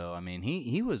Gators, so, I mean,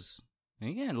 he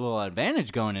had a little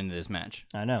advantage going into this match.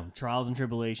 I know. Trials and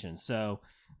tribulations. So,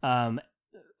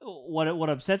 what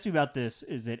upsets me about this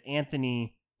is that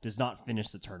Anthony does not finish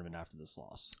the tournament after this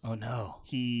loss. Oh, no.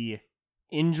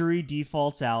 Injury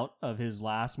defaults out of his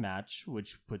last match,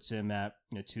 which puts him at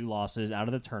 2 losses out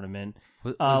of the tournament.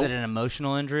 Was it an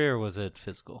emotional injury or was it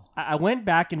physical? I went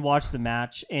back and watched the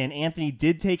match, and Anthony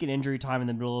did take an injury time in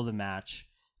the middle of the match,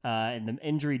 and the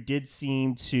injury did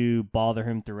seem to bother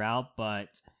him throughout,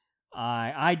 but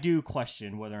I do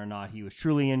question whether or not he was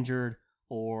truly injured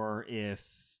or if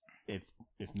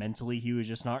mentally he was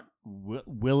just not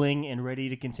willing and ready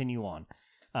to continue on.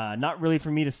 Not really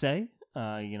for me to say.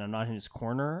 I'm not in his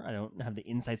corner. I don't have the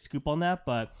inside scoop on that,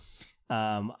 but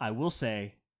I will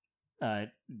say,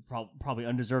 probably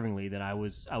undeservingly, that I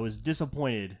was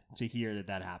disappointed to hear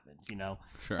that happened.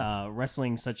 Sure.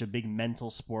 Wrestling's such a big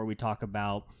mental sport. We talk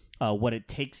about what it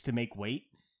takes to make weight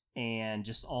and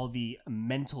just all the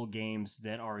mental games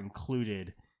that are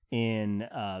included in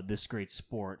this great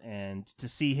sport. And to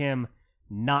see him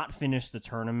not finish the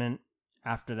tournament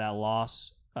after that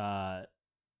loss,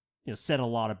 said a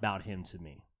lot about him to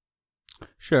me.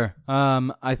 Sure.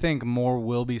 I think more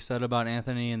will be said about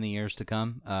Anthony in the years to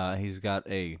come. He's got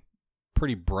a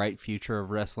pretty bright future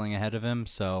of wrestling ahead of him,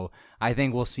 so I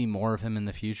think we'll see more of him in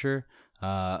the future.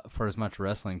 For as much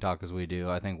wrestling talk as we do,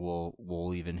 I think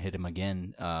we'll even hit him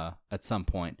again at some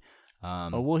point.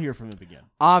 We'll hear from him again.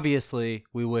 Obviously,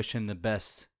 we wish him the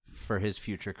best for his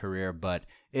future career, but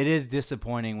it is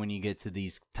disappointing when you get to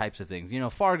these types of things.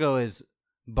 Fargo is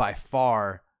by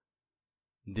far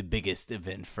the biggest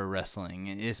event for wrestling,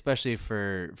 especially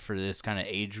for this kind of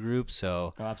age group.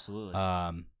 So, absolutely.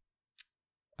 I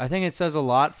think it says a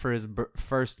lot for his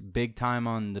first big time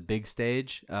on the big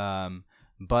stage.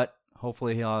 But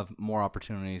hopefully he'll have more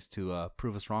opportunities to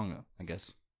prove us wrong, I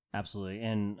guess. Absolutely,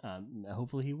 and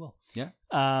hopefully he will. Yeah.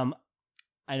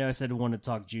 I know I said I wanted to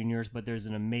talk juniors, but there's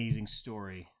an amazing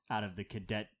story out of the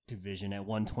cadet division at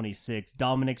 126.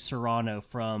 Dominic Serrano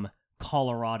from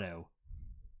Colorado.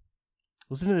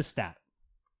 Listen to this stat.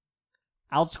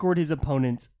 Outscored his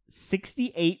opponents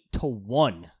 68-1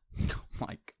 Oh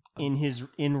my God.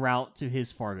 en route to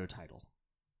his Fargo title.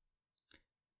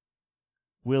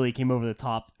 Willie came over the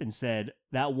top and said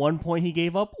that 1 point he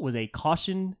gave up was a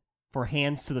caution for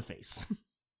hands to the face.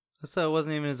 So it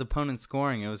wasn't even his opponent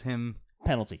scoring; it was him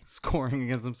Penalty. scoring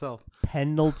against himself.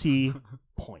 Penalty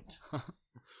point.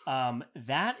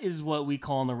 That is what we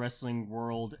call in the wrestling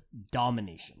world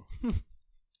domination.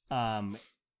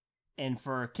 And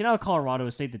for a kid out of Colorado,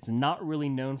 a state that's not really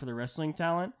known for the wrestling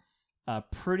talent,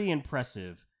 pretty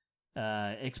impressive,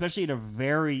 especially in a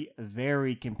very,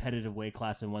 very competitive weight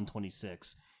class in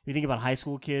 126. If you think about high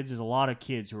school kids, there's a lot of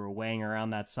kids who are weighing around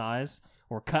that size,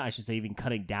 or even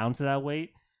cutting down to that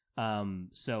weight.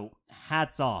 So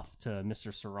hats off to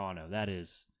Mr. Serrano. That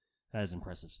is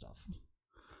impressive stuff.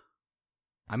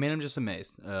 I mean, I'm just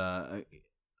amazed.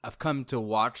 I've come to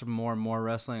watch more and more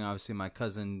wrestling. Obviously, my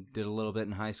cousin did a little bit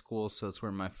in high school, so it's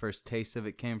where my first taste of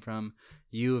it came from.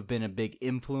 You have been a big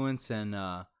influence and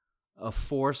a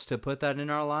force to put that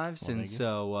in our lives. Well, and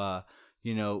so,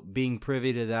 being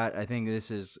privy to that, I think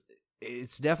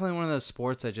it's definitely one of those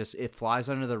sports that it flies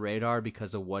under the radar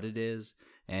because of what it is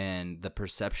and the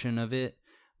perception of it.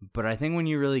 But I think when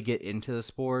you really get into the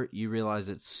sport, you realize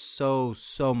it's so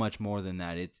much more than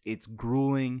that. It's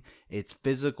grueling, it's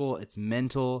physical, it's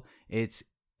mental, it's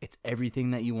everything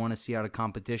that you want to see out of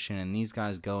competition. And these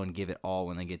guys go and give it all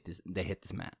when they hit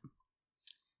this mat.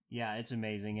 Yeah, it's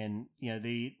amazing, and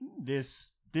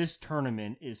this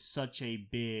tournament is such a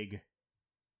big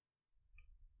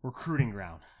recruiting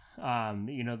ground.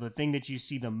 The thing that you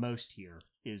see the most here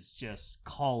is just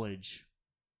college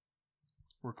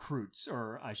recruits,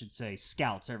 or I should say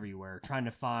scouts everywhere, trying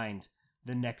to find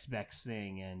the next best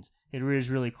thing, and it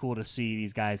is really cool to see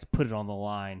these guys put it on the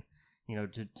line,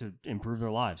 to improve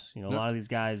their lives. A lot of these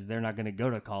guys, they're not going to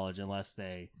go to college unless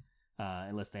they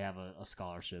have a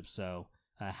scholarship. So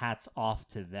hats off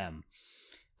to them.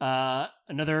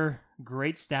 Another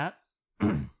great stat: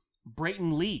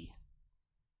 Brayton Lee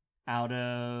out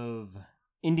of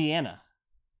Indiana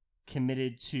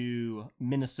committed to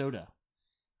Minnesota.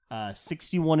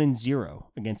 61-0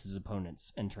 against his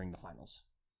opponents entering the finals.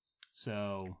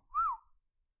 So,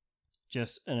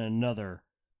 just another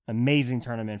amazing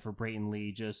tournament for Brayton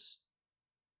Lee, just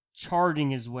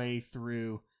charging his way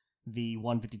through the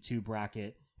 152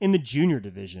 bracket in the junior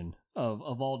division of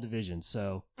all divisions.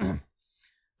 So,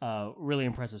 really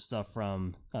impressive stuff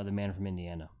from the man from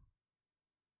Indiana.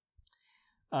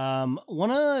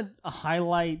 Want to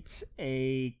highlight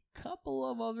a couple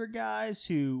of other guys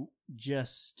who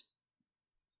just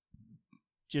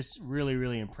really,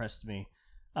 really impressed me.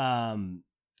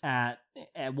 At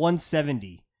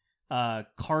 170,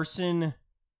 Carson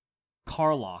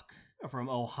Carlock from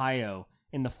Ohio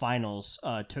in the finals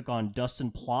took on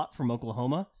Dustin Plott from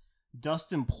Oklahoma.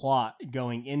 Dustin Plott,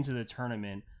 going into the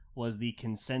tournament, was the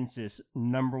consensus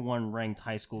number 1 ranked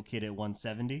high school kid at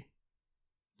 170.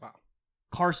 Wow.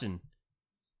 Carson,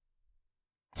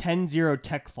 10-0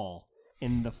 tech fall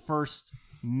in the first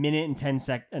minute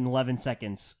and 11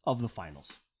 seconds of the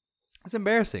finals. It's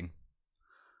embarrassing.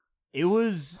 It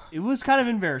was kind of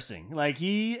embarrassing. Like,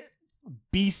 he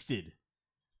beasted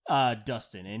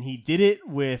Dustin, and he did it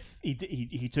with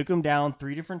he took him down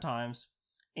 3 different times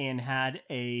and had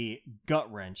a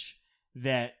gut wrench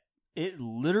that it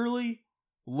literally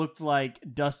looked like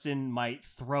Dustin might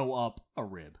throw up a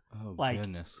rib. Oh,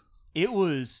 goodness. It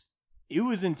was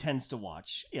intense to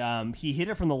watch. He hit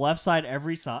it from the left side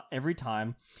every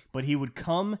time, but he would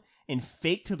come and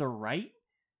fake to the right,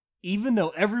 even though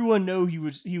everyone knew he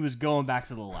was going back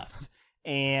to the left.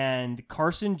 And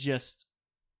Carson just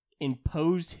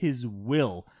imposed his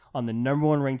will on the number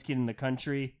 1 ranked kid in the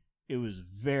country. It was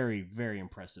very, very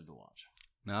impressive to watch.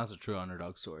 No, that's a true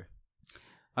underdog story.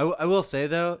 I will say,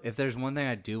 though, if there's one thing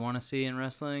I do want to see in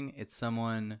wrestling, it's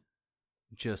someone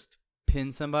just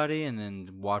pin somebody and then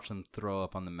watch them throw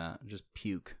up on the mat, just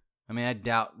puke. I mean, I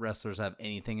doubt wrestlers have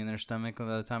anything in their stomach by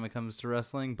the time it comes to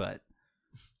wrestling, but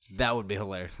that would be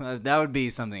hilarious. That would be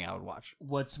something I would watch.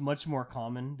 What's much more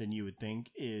common than you would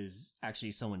think is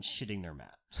actually someone shitting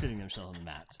themselves on the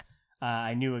mat.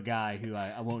 I knew a guy who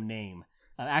I won't name,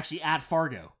 actually at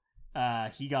Fargo.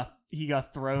 He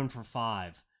got thrown for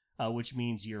 5. Which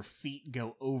means your feet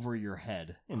go over your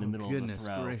head in the middle of the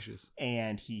throw. Gracious.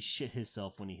 And he shit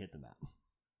himself when he hit the mat.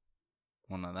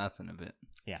 Well, no, that's an event.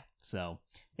 Yeah, so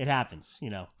it happens,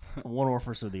 one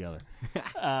orifice or the other.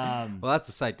 Well, that's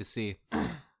a sight to see.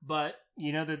 But,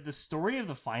 the story of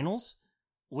the finals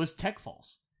was Tech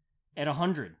Falls at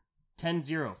 100,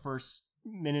 10-0, first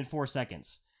minute 4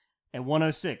 seconds. At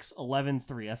 106,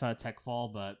 11-3. That's not a Tech Fall,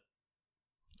 but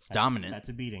it's dominant. That's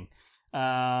a beating.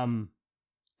 At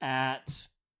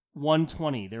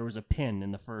 120, there was a pin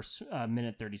in the first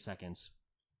minute 30 seconds.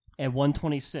 At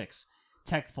 126,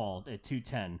 Tech Fall at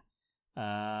 210.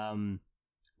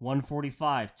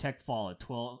 145, Tech Fall at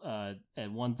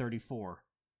 134.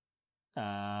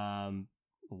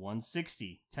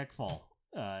 160, Tech Fall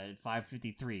at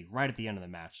 5:53, right at the end of the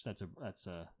match. That's a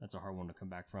hard one to come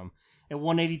back from. At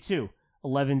 182,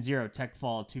 11-0, Tech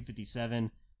Fall at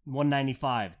 2:57.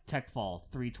 195, Tech Fall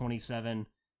 3:27.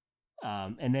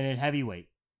 And then at heavyweight,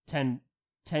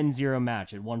 10-0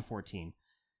 match at 114.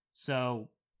 So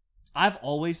I've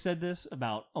always said this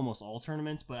about almost all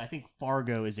tournaments, but I think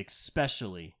Fargo is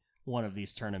especially one of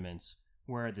these tournaments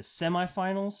where the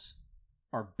semifinals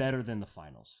are better than the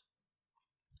finals.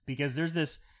 Because there's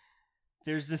this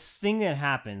thing that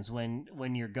happens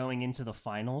when you're going into the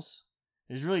finals.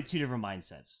 There's really two different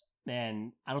mindsets.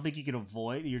 And I don't think you can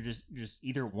avoid, you're just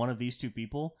either one of these two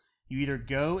people. You either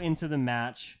go into the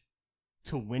match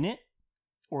to win it,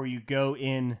 or you go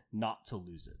in not to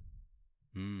lose it.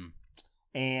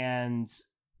 And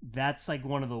that's like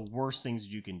one of the worst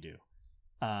things you can do.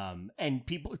 And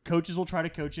coaches will try to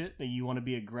coach it that you want to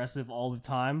be aggressive all the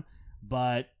time,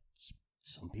 but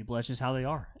some people, that's just how they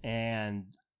are. And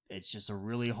it's just a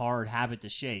really hard habit to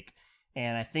shake.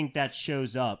 And I think that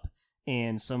shows up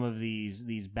in some of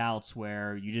these bouts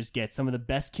where you just get some of the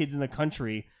best kids in the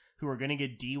country who are going to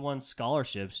get D1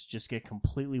 scholarships just get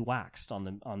completely waxed on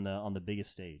the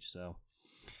biggest stage. So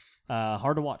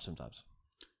hard to watch sometimes.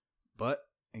 But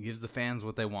it gives the fans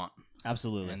what they want.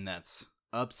 Absolutely. And that's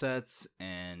upsets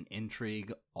and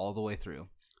intrigue all the way through.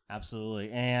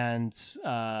 Absolutely. And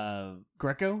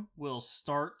Greco will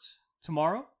start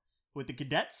tomorrow with the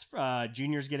cadets.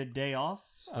 Juniors get a day off.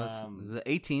 So that's the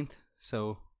 18th.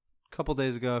 So a couple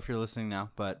days ago if you're listening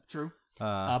now. But true.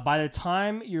 By the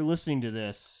time you're listening to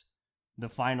this, the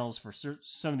finals for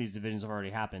some of these divisions have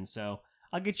already happened. So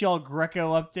I'll get you all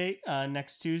Greco update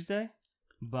next Tuesday.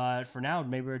 But for now,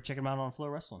 maybe we're checking them out on Flow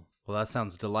Wrestling. Well, that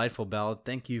sounds delightful, Ballard.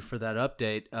 Thank you for that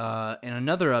update. And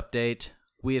another update,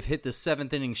 we have hit the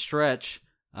 7th inning stretch,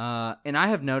 and I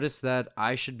have noticed that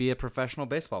I should be a professional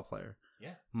baseball player.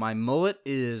 Yeah. My mullet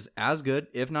is as good,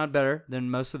 if not better,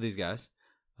 than most of these guys.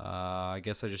 I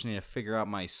guess I just need to figure out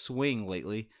my swing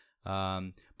lately.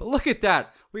 But look at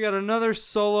that. We got another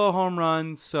solo home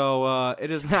run, so it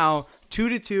is now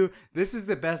 2-2. This is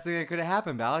the best thing that could have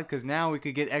happened, Ballard, because now we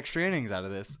could get extra innings out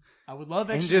of this. I would love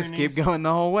extra innings. And just innings. keep going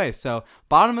the whole way. So,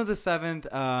 bottom of the 7th,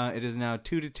 it is now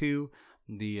 2-2.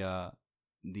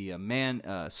 The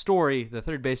man, Story, the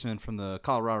third baseman from the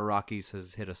Colorado Rockies,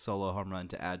 has hit a solo home run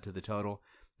to add to the total.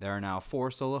 There are now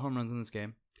 4 solo home runs in this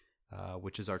game,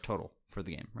 which is our total for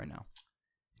the game right now.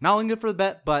 Not looking good for the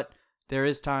bet, but there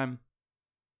is time,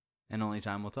 and only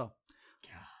time will tell.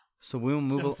 So we will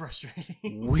move. Frustrating.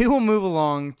 We will move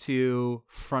along to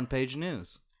front page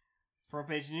news. Front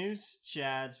page news,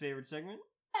 Chad's favorite segment.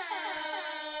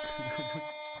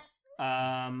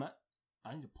 I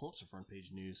need to pull up some front page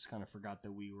news. Kind of forgot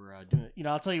that we were doing it.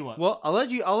 I'll tell you what. Well, I'll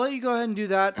let you go ahead and do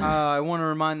that. I want to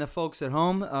remind the folks at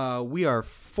home. We are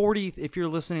 40. If you're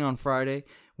listening on Friday,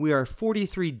 we are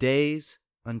 43 days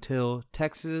until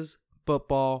Texas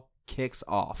football kicks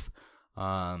off.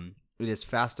 It is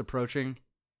fast approaching.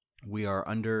 We are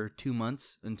under 2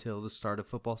 months until the start of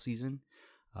football season.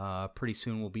 Pretty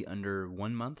soon we'll be under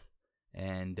 1 month,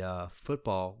 and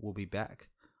football will be back.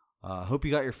 Hope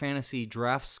you got your fantasy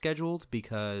drafts scheduled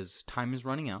because time is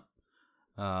running out.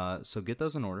 So get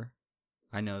those in order.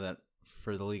 I know that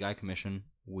for the league I commission,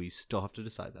 we still have to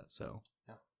decide that. So,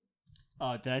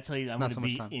 did I tell you I'm going to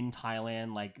be in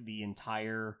Thailand like the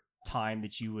entire time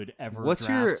that you would ever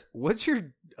draft? What's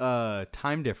your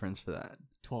time difference for that?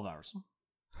 12 hours.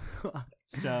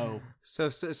 So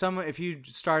if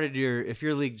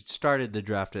your league started the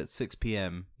draft at 6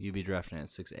 p.m., you'd be drafting at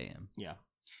 6 a.m. Yeah.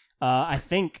 I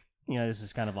think, this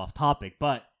is kind of off topic,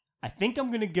 but I think I'm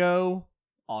going to go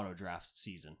auto draft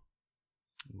season.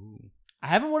 Ooh. I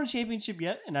haven't won a championship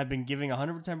yet, and I've been giving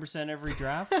 110% every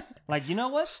draft. Like, you know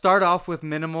what? Start off with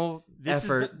minimal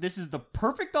effort. This is the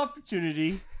perfect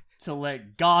opportunity to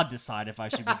let God decide if I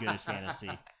should be good at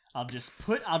fantasy.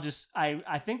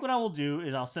 I think what I will do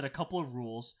is I'll set a couple of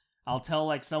rules. I'll tell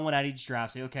like someone at each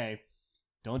draft, say, okay,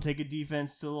 don't take a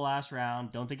defense to the last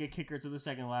round. Don't take a kicker to the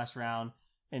second last round.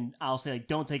 And I'll say, like,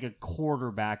 don't take a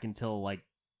quarterback until like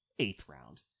 8th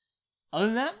round. Other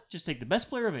than that, just take the best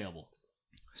player available.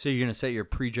 So you're gonna set your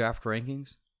pre-draft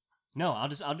rankings? No, I'll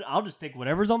just take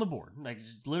whatever's on the board. Like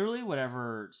just literally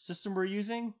whatever system we're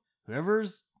using,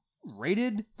 whoever's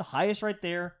rated the highest right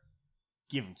there,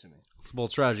 give them to me. It's a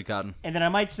bold strategy, Cotton. And then I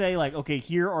might say like, okay,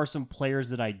 here are some players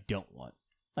that I don't want,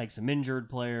 like some injured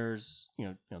players,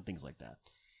 things like that.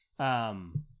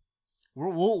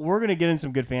 We're gonna get in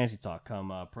some good fantasy talk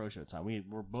come pro show time.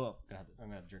 We're both I'm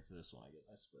gonna have to drink for this one,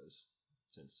 I suppose,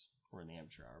 since we're in the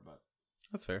amateur hour. But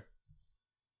that's fair.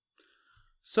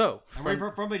 So, I'm ready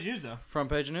for front page news, though.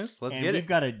 Front page news? Let's and get it. We've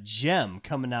got a gem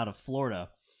coming out of Florida.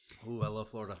 Ooh, I love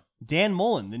Florida. Dan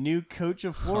Mullen, the new coach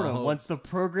of Florida, wants the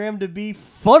program to be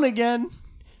fun again.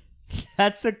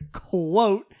 That's a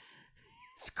quote.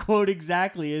 His quote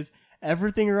exactly is,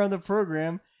 everything around the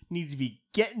program needs to be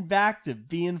getting back to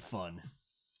being fun.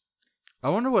 I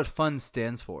wonder what fun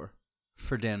stands for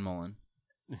Dan Mullen.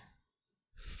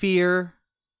 Fear.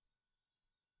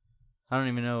 I don't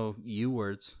even know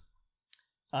words.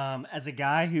 As a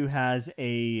guy who has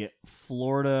a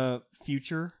Florida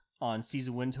future on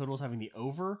season win totals having the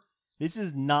over, this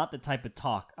is not the type of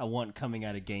talk I want coming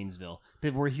out of Gainesville.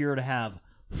 That we're here to have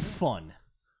fun.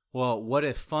 Well, what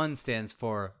if fun stands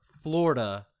for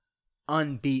Florida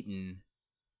unbeaten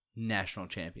national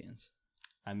champions?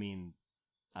 I mean,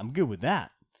 I'm good with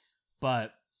that.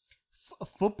 But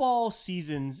football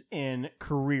seasons and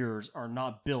careers are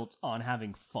not built on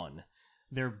having fun.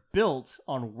 They're built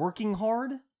on working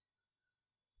hard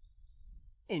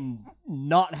and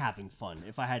not having fun,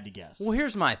 if I had to guess. Well,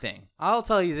 here's my thing. I'll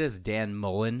tell you this, Dan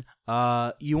Mullen.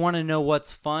 You want to know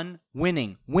what's fun?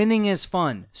 Winning. Winning is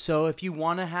fun. So if you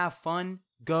want to have fun,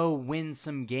 go win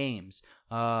some games.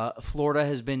 Florida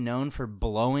has been known for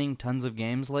blowing tons of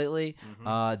games lately.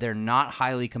 Mm-hmm. They're not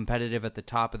highly competitive at the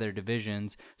top of their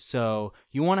divisions. So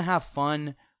you want to have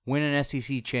fun, win an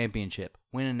SEC championship,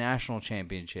 win a national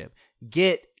championship.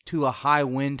 Get to a high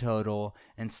win total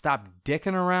and stop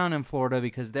dicking around in Florida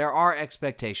because there are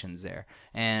expectations there.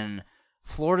 And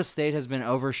Florida State has been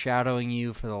overshadowing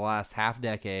you for the last half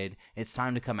decade. It's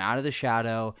time to come out of the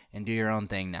shadow and do your own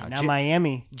thing now. Now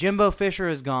Miami. Jimbo Fisher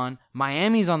is gone.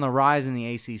 Miami's on the rise in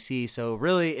the ACC. So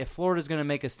really, if Florida's going to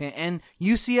make a stand, and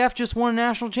UCF just won a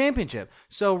national championship.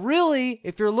 So really,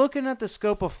 if you're looking at the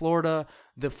scope of Florida,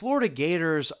 the Florida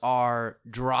Gators are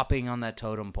dropping on that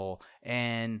totem pole.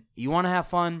 And you want to have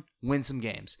fun, win some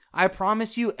games. I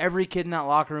promise you, every kid in that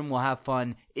locker room will have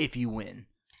fun if you win.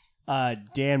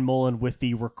 Dan Mullen with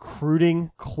the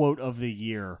recruiting quote of the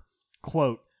year.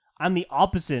 Quote, I'm the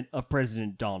opposite of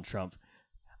President Donald Trump.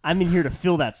 I'm in here to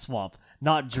fill that swamp,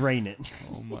 not drain it.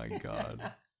 Oh my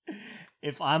God.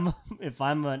 If I'm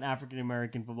an African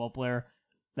American football player,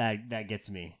 that gets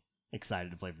me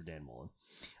excited to play for Dan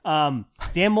Mullen.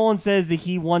 Dan Mullen says that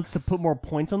he wants to put more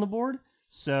points on the board,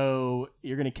 so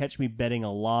you're going to catch me betting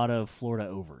a lot of Florida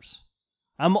overs.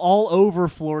 I'm all over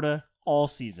Florida all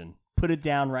season. Put it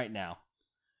down right now.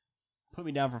 Put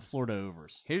me down for Florida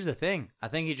overs. Here's the thing. I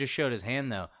think he just showed his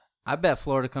hand, though. I bet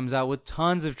Florida comes out with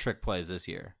tons of trick plays this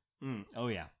year. Oh,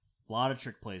 yeah. A lot of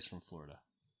trick plays from Florida.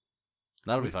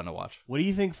 That'll be fun to watch. What do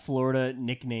you think Florida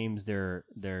nicknames their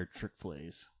trick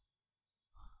plays?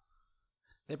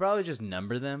 They probably just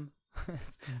number them.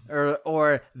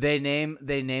 or they name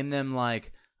them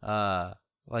like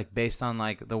based on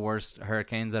like the worst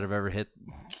hurricanes that have ever hit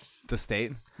the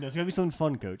state. No, it's gotta be something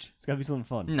fun, Coach. It's gotta be something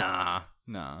fun.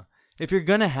 Nah. If you're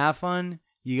gonna have fun,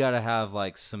 you gotta have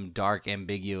like some dark,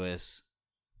 ambiguous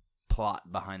plot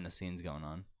behind the scenes going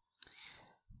on.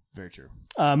 Very true.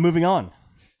 Moving on.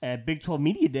 At Big 12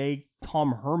 Media Day,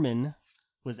 Tom Herman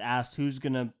was asked who's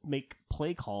gonna make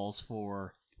play calls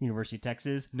for University of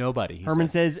Texas. Nobody. Herman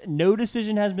says no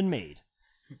decision has been made.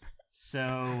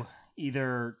 So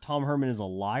either Tom Herman is a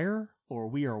liar or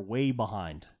we are way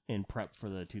behind in prep for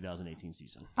the 2018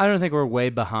 season. I don't think we're way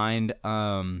behind.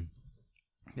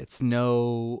 It's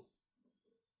no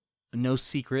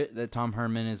secret that Tom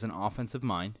Herman is an offensive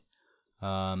mind.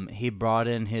 He brought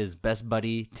in his best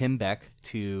buddy, Tim Beck,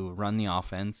 to run the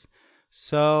offense.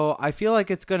 So I feel like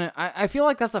I feel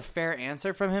like that's a fair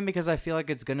answer from him because I feel like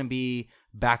it's going to be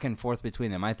back and forth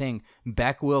between them. I think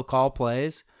Beck will call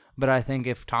plays, but I think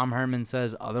if Tom Herman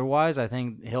says otherwise, I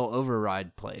think he'll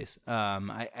override plays.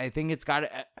 I think it's got to...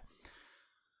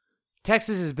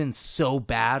 Texas has been so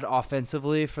bad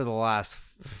offensively for the last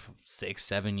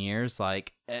 6-7 years.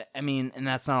 Like, I mean, and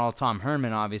that's not all Tom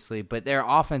Herman, obviously, but their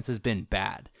offense has been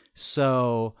bad.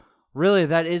 So, really,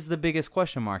 that is the biggest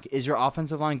question mark. Is your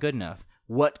offensive line good enough?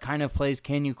 What kind of plays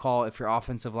can you call if your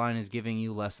offensive line is giving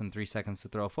you less than 3 seconds to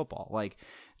throw a football? Like,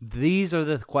 these are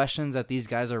the questions that these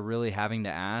guys are really having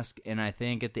to ask, and I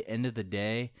think at the end of the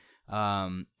day,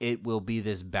 it will be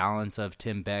this balance of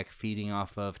Tim Beck feeding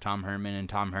off of Tom Herman and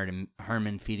Tom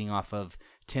Herman feeding off of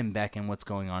Tim Beck and what's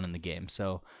going on in the game.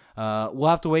 So we'll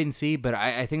have to wait and see, but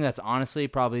I think that's honestly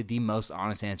probably the most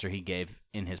honest answer he gave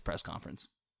in his press conference.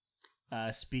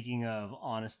 Speaking of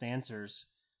honest answers,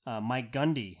 Mike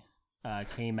Gundy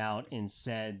came out and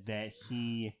said that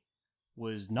he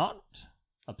was not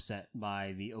upset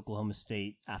by the Oklahoma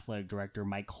State athletic director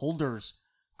Mike Holder's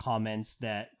comments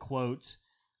that, quote,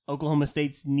 Oklahoma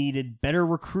State's needed better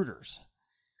recruiters.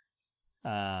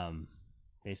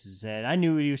 Basically said, I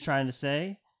knew what he was trying to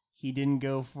say. He didn't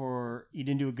do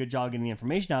a good job getting the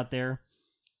information out there.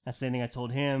 That's the same thing I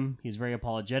told him. He was very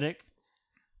apologetic.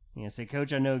 And I said,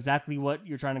 Coach, I know exactly what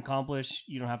you're trying to accomplish.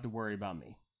 You don't have to worry about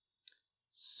me.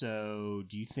 So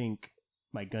do you think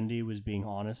Mike Gundy was being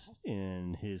honest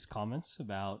in his comments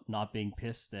about not being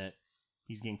pissed that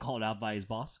he's getting called out by his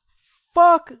boss?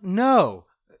 Fuck no.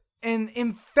 And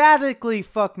emphatically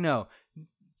fuck no.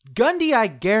 Gundy, I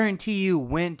guarantee you,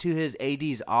 went to his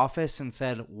AD's office and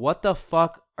said, what the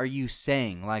fuck are you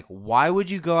saying? Like, why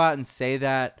would you go out and say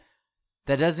that?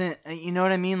 That doesn't, you know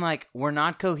what I mean? Like, we're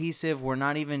not cohesive. We're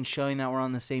not even showing that we're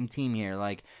on the same team here.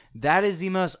 Like, that is the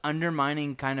most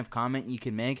undermining kind of comment you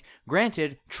can make.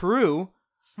 Granted, true.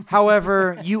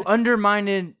 However, you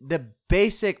undermined the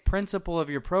basic principle of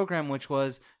your program, which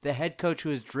was the head coach who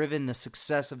has driven the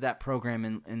success of that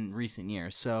program in recent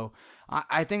years. So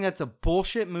I think that's a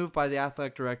bullshit move by the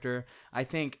athletic director. I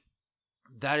think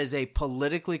that is a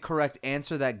politically correct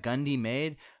answer that Gundy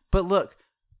made. But look,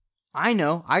 I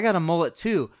know, I got a mullet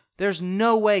too. There's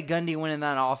no way Gundy went in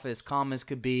that office, calm as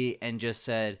could be, and just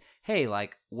said, hey,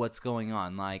 like, what's going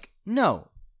on? Like, no.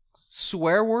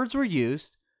 Swear words were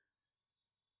used.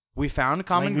 We found a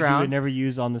common Language ground. you would never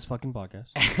use on this fucking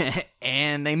podcast.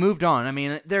 And they moved on. I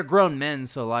mean, they're grown men,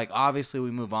 so, like, obviously we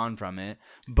move on from it.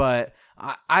 But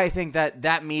I think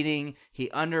that meeting, he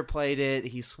underplayed it.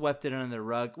 He swept it under the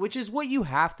rug, which is what you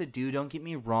have to do. Don't get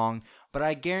me wrong. But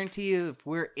I guarantee you, if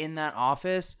we're in that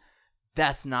office,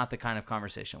 that's not the kind of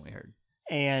conversation we heard.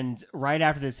 And right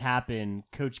after this happened,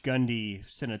 Coach Gundy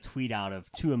sent a tweet out of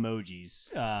 2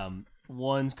 emojis.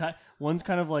 One's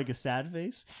kind of like a sad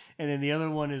face, and then the other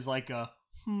one is like a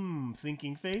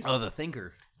thinking face. Oh, the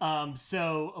thinker.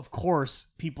 So of course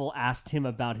people asked him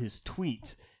about his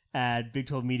tweet at Big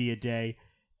 12 Media Day,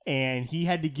 and he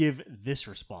had to give this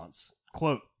response.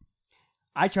 Quote,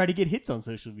 I try to get hits on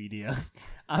social media.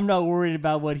 I'm not worried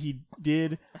about what he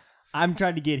did. I'm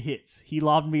trying to get hits. He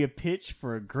lobbed me a pitch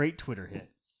for a great Twitter hit.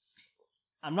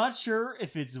 I'm not sure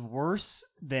if it's worse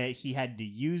that he had to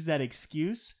use that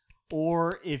excuse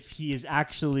or if he is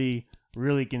actually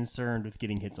really concerned with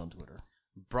getting hits on Twitter.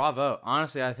 Bravo.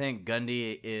 Honestly, I think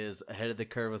Gundy is ahead of the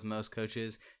curve with most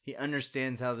coaches. He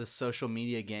understands how this social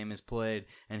media game is played,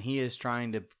 and he is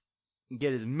trying to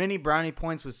get as many brownie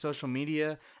points with social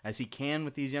media as he can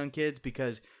with these young kids,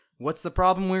 because what's the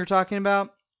problem we were talking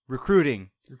about? Recruiting.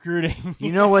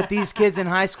 You know what these kids in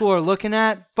high school are looking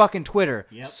at? Fucking Twitter.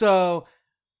 Yep. So,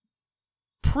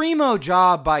 primo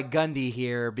job by Gundy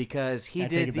here, because he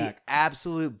did the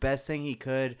absolute best thing he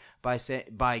could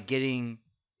by getting.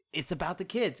 It's about the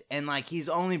kids, and like he's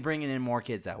only bringing in more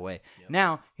kids that way. Yep.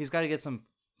 Now he's got to get some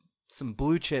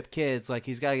blue chip kids, like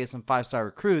he's got to get some 5-star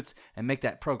recruits and make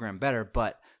that program better.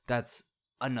 But that's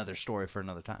another story for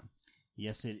another time.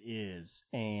 Yes, it is,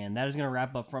 and that is going to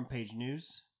wrap up Front Page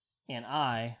News. And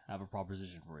I have a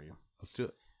proposition for you. Let's do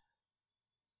it.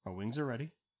 Our wings are ready.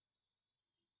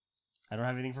 I don't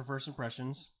have anything for first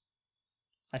impressions.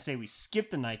 I say we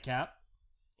skip the nightcap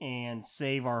and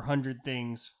save our 100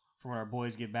 things for when our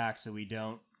boys get back so we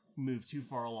don't move too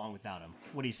far along without them.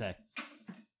 What do you say?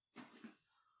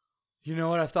 You know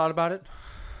what? I've thought about it.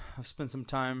 I've spent some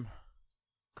time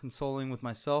consoling with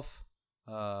myself,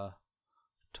 talking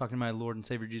to my Lord and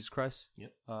Savior Jesus Christ.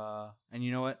 Yep. And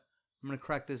you know what? I'm going to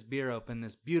crack this beer open,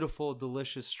 this beautiful,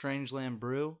 delicious Strangeland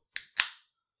Brew,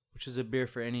 which is a beer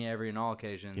for any, every, and all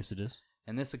occasions. Yes, it is.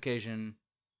 And this occasion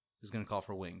is going to call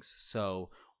for wings.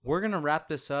 So we're going to wrap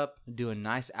this up, do a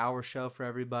nice hour show for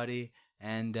everybody,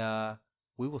 and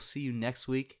we will see you next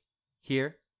week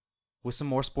here with some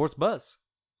more sports buzz.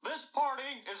 This party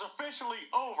is officially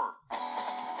over.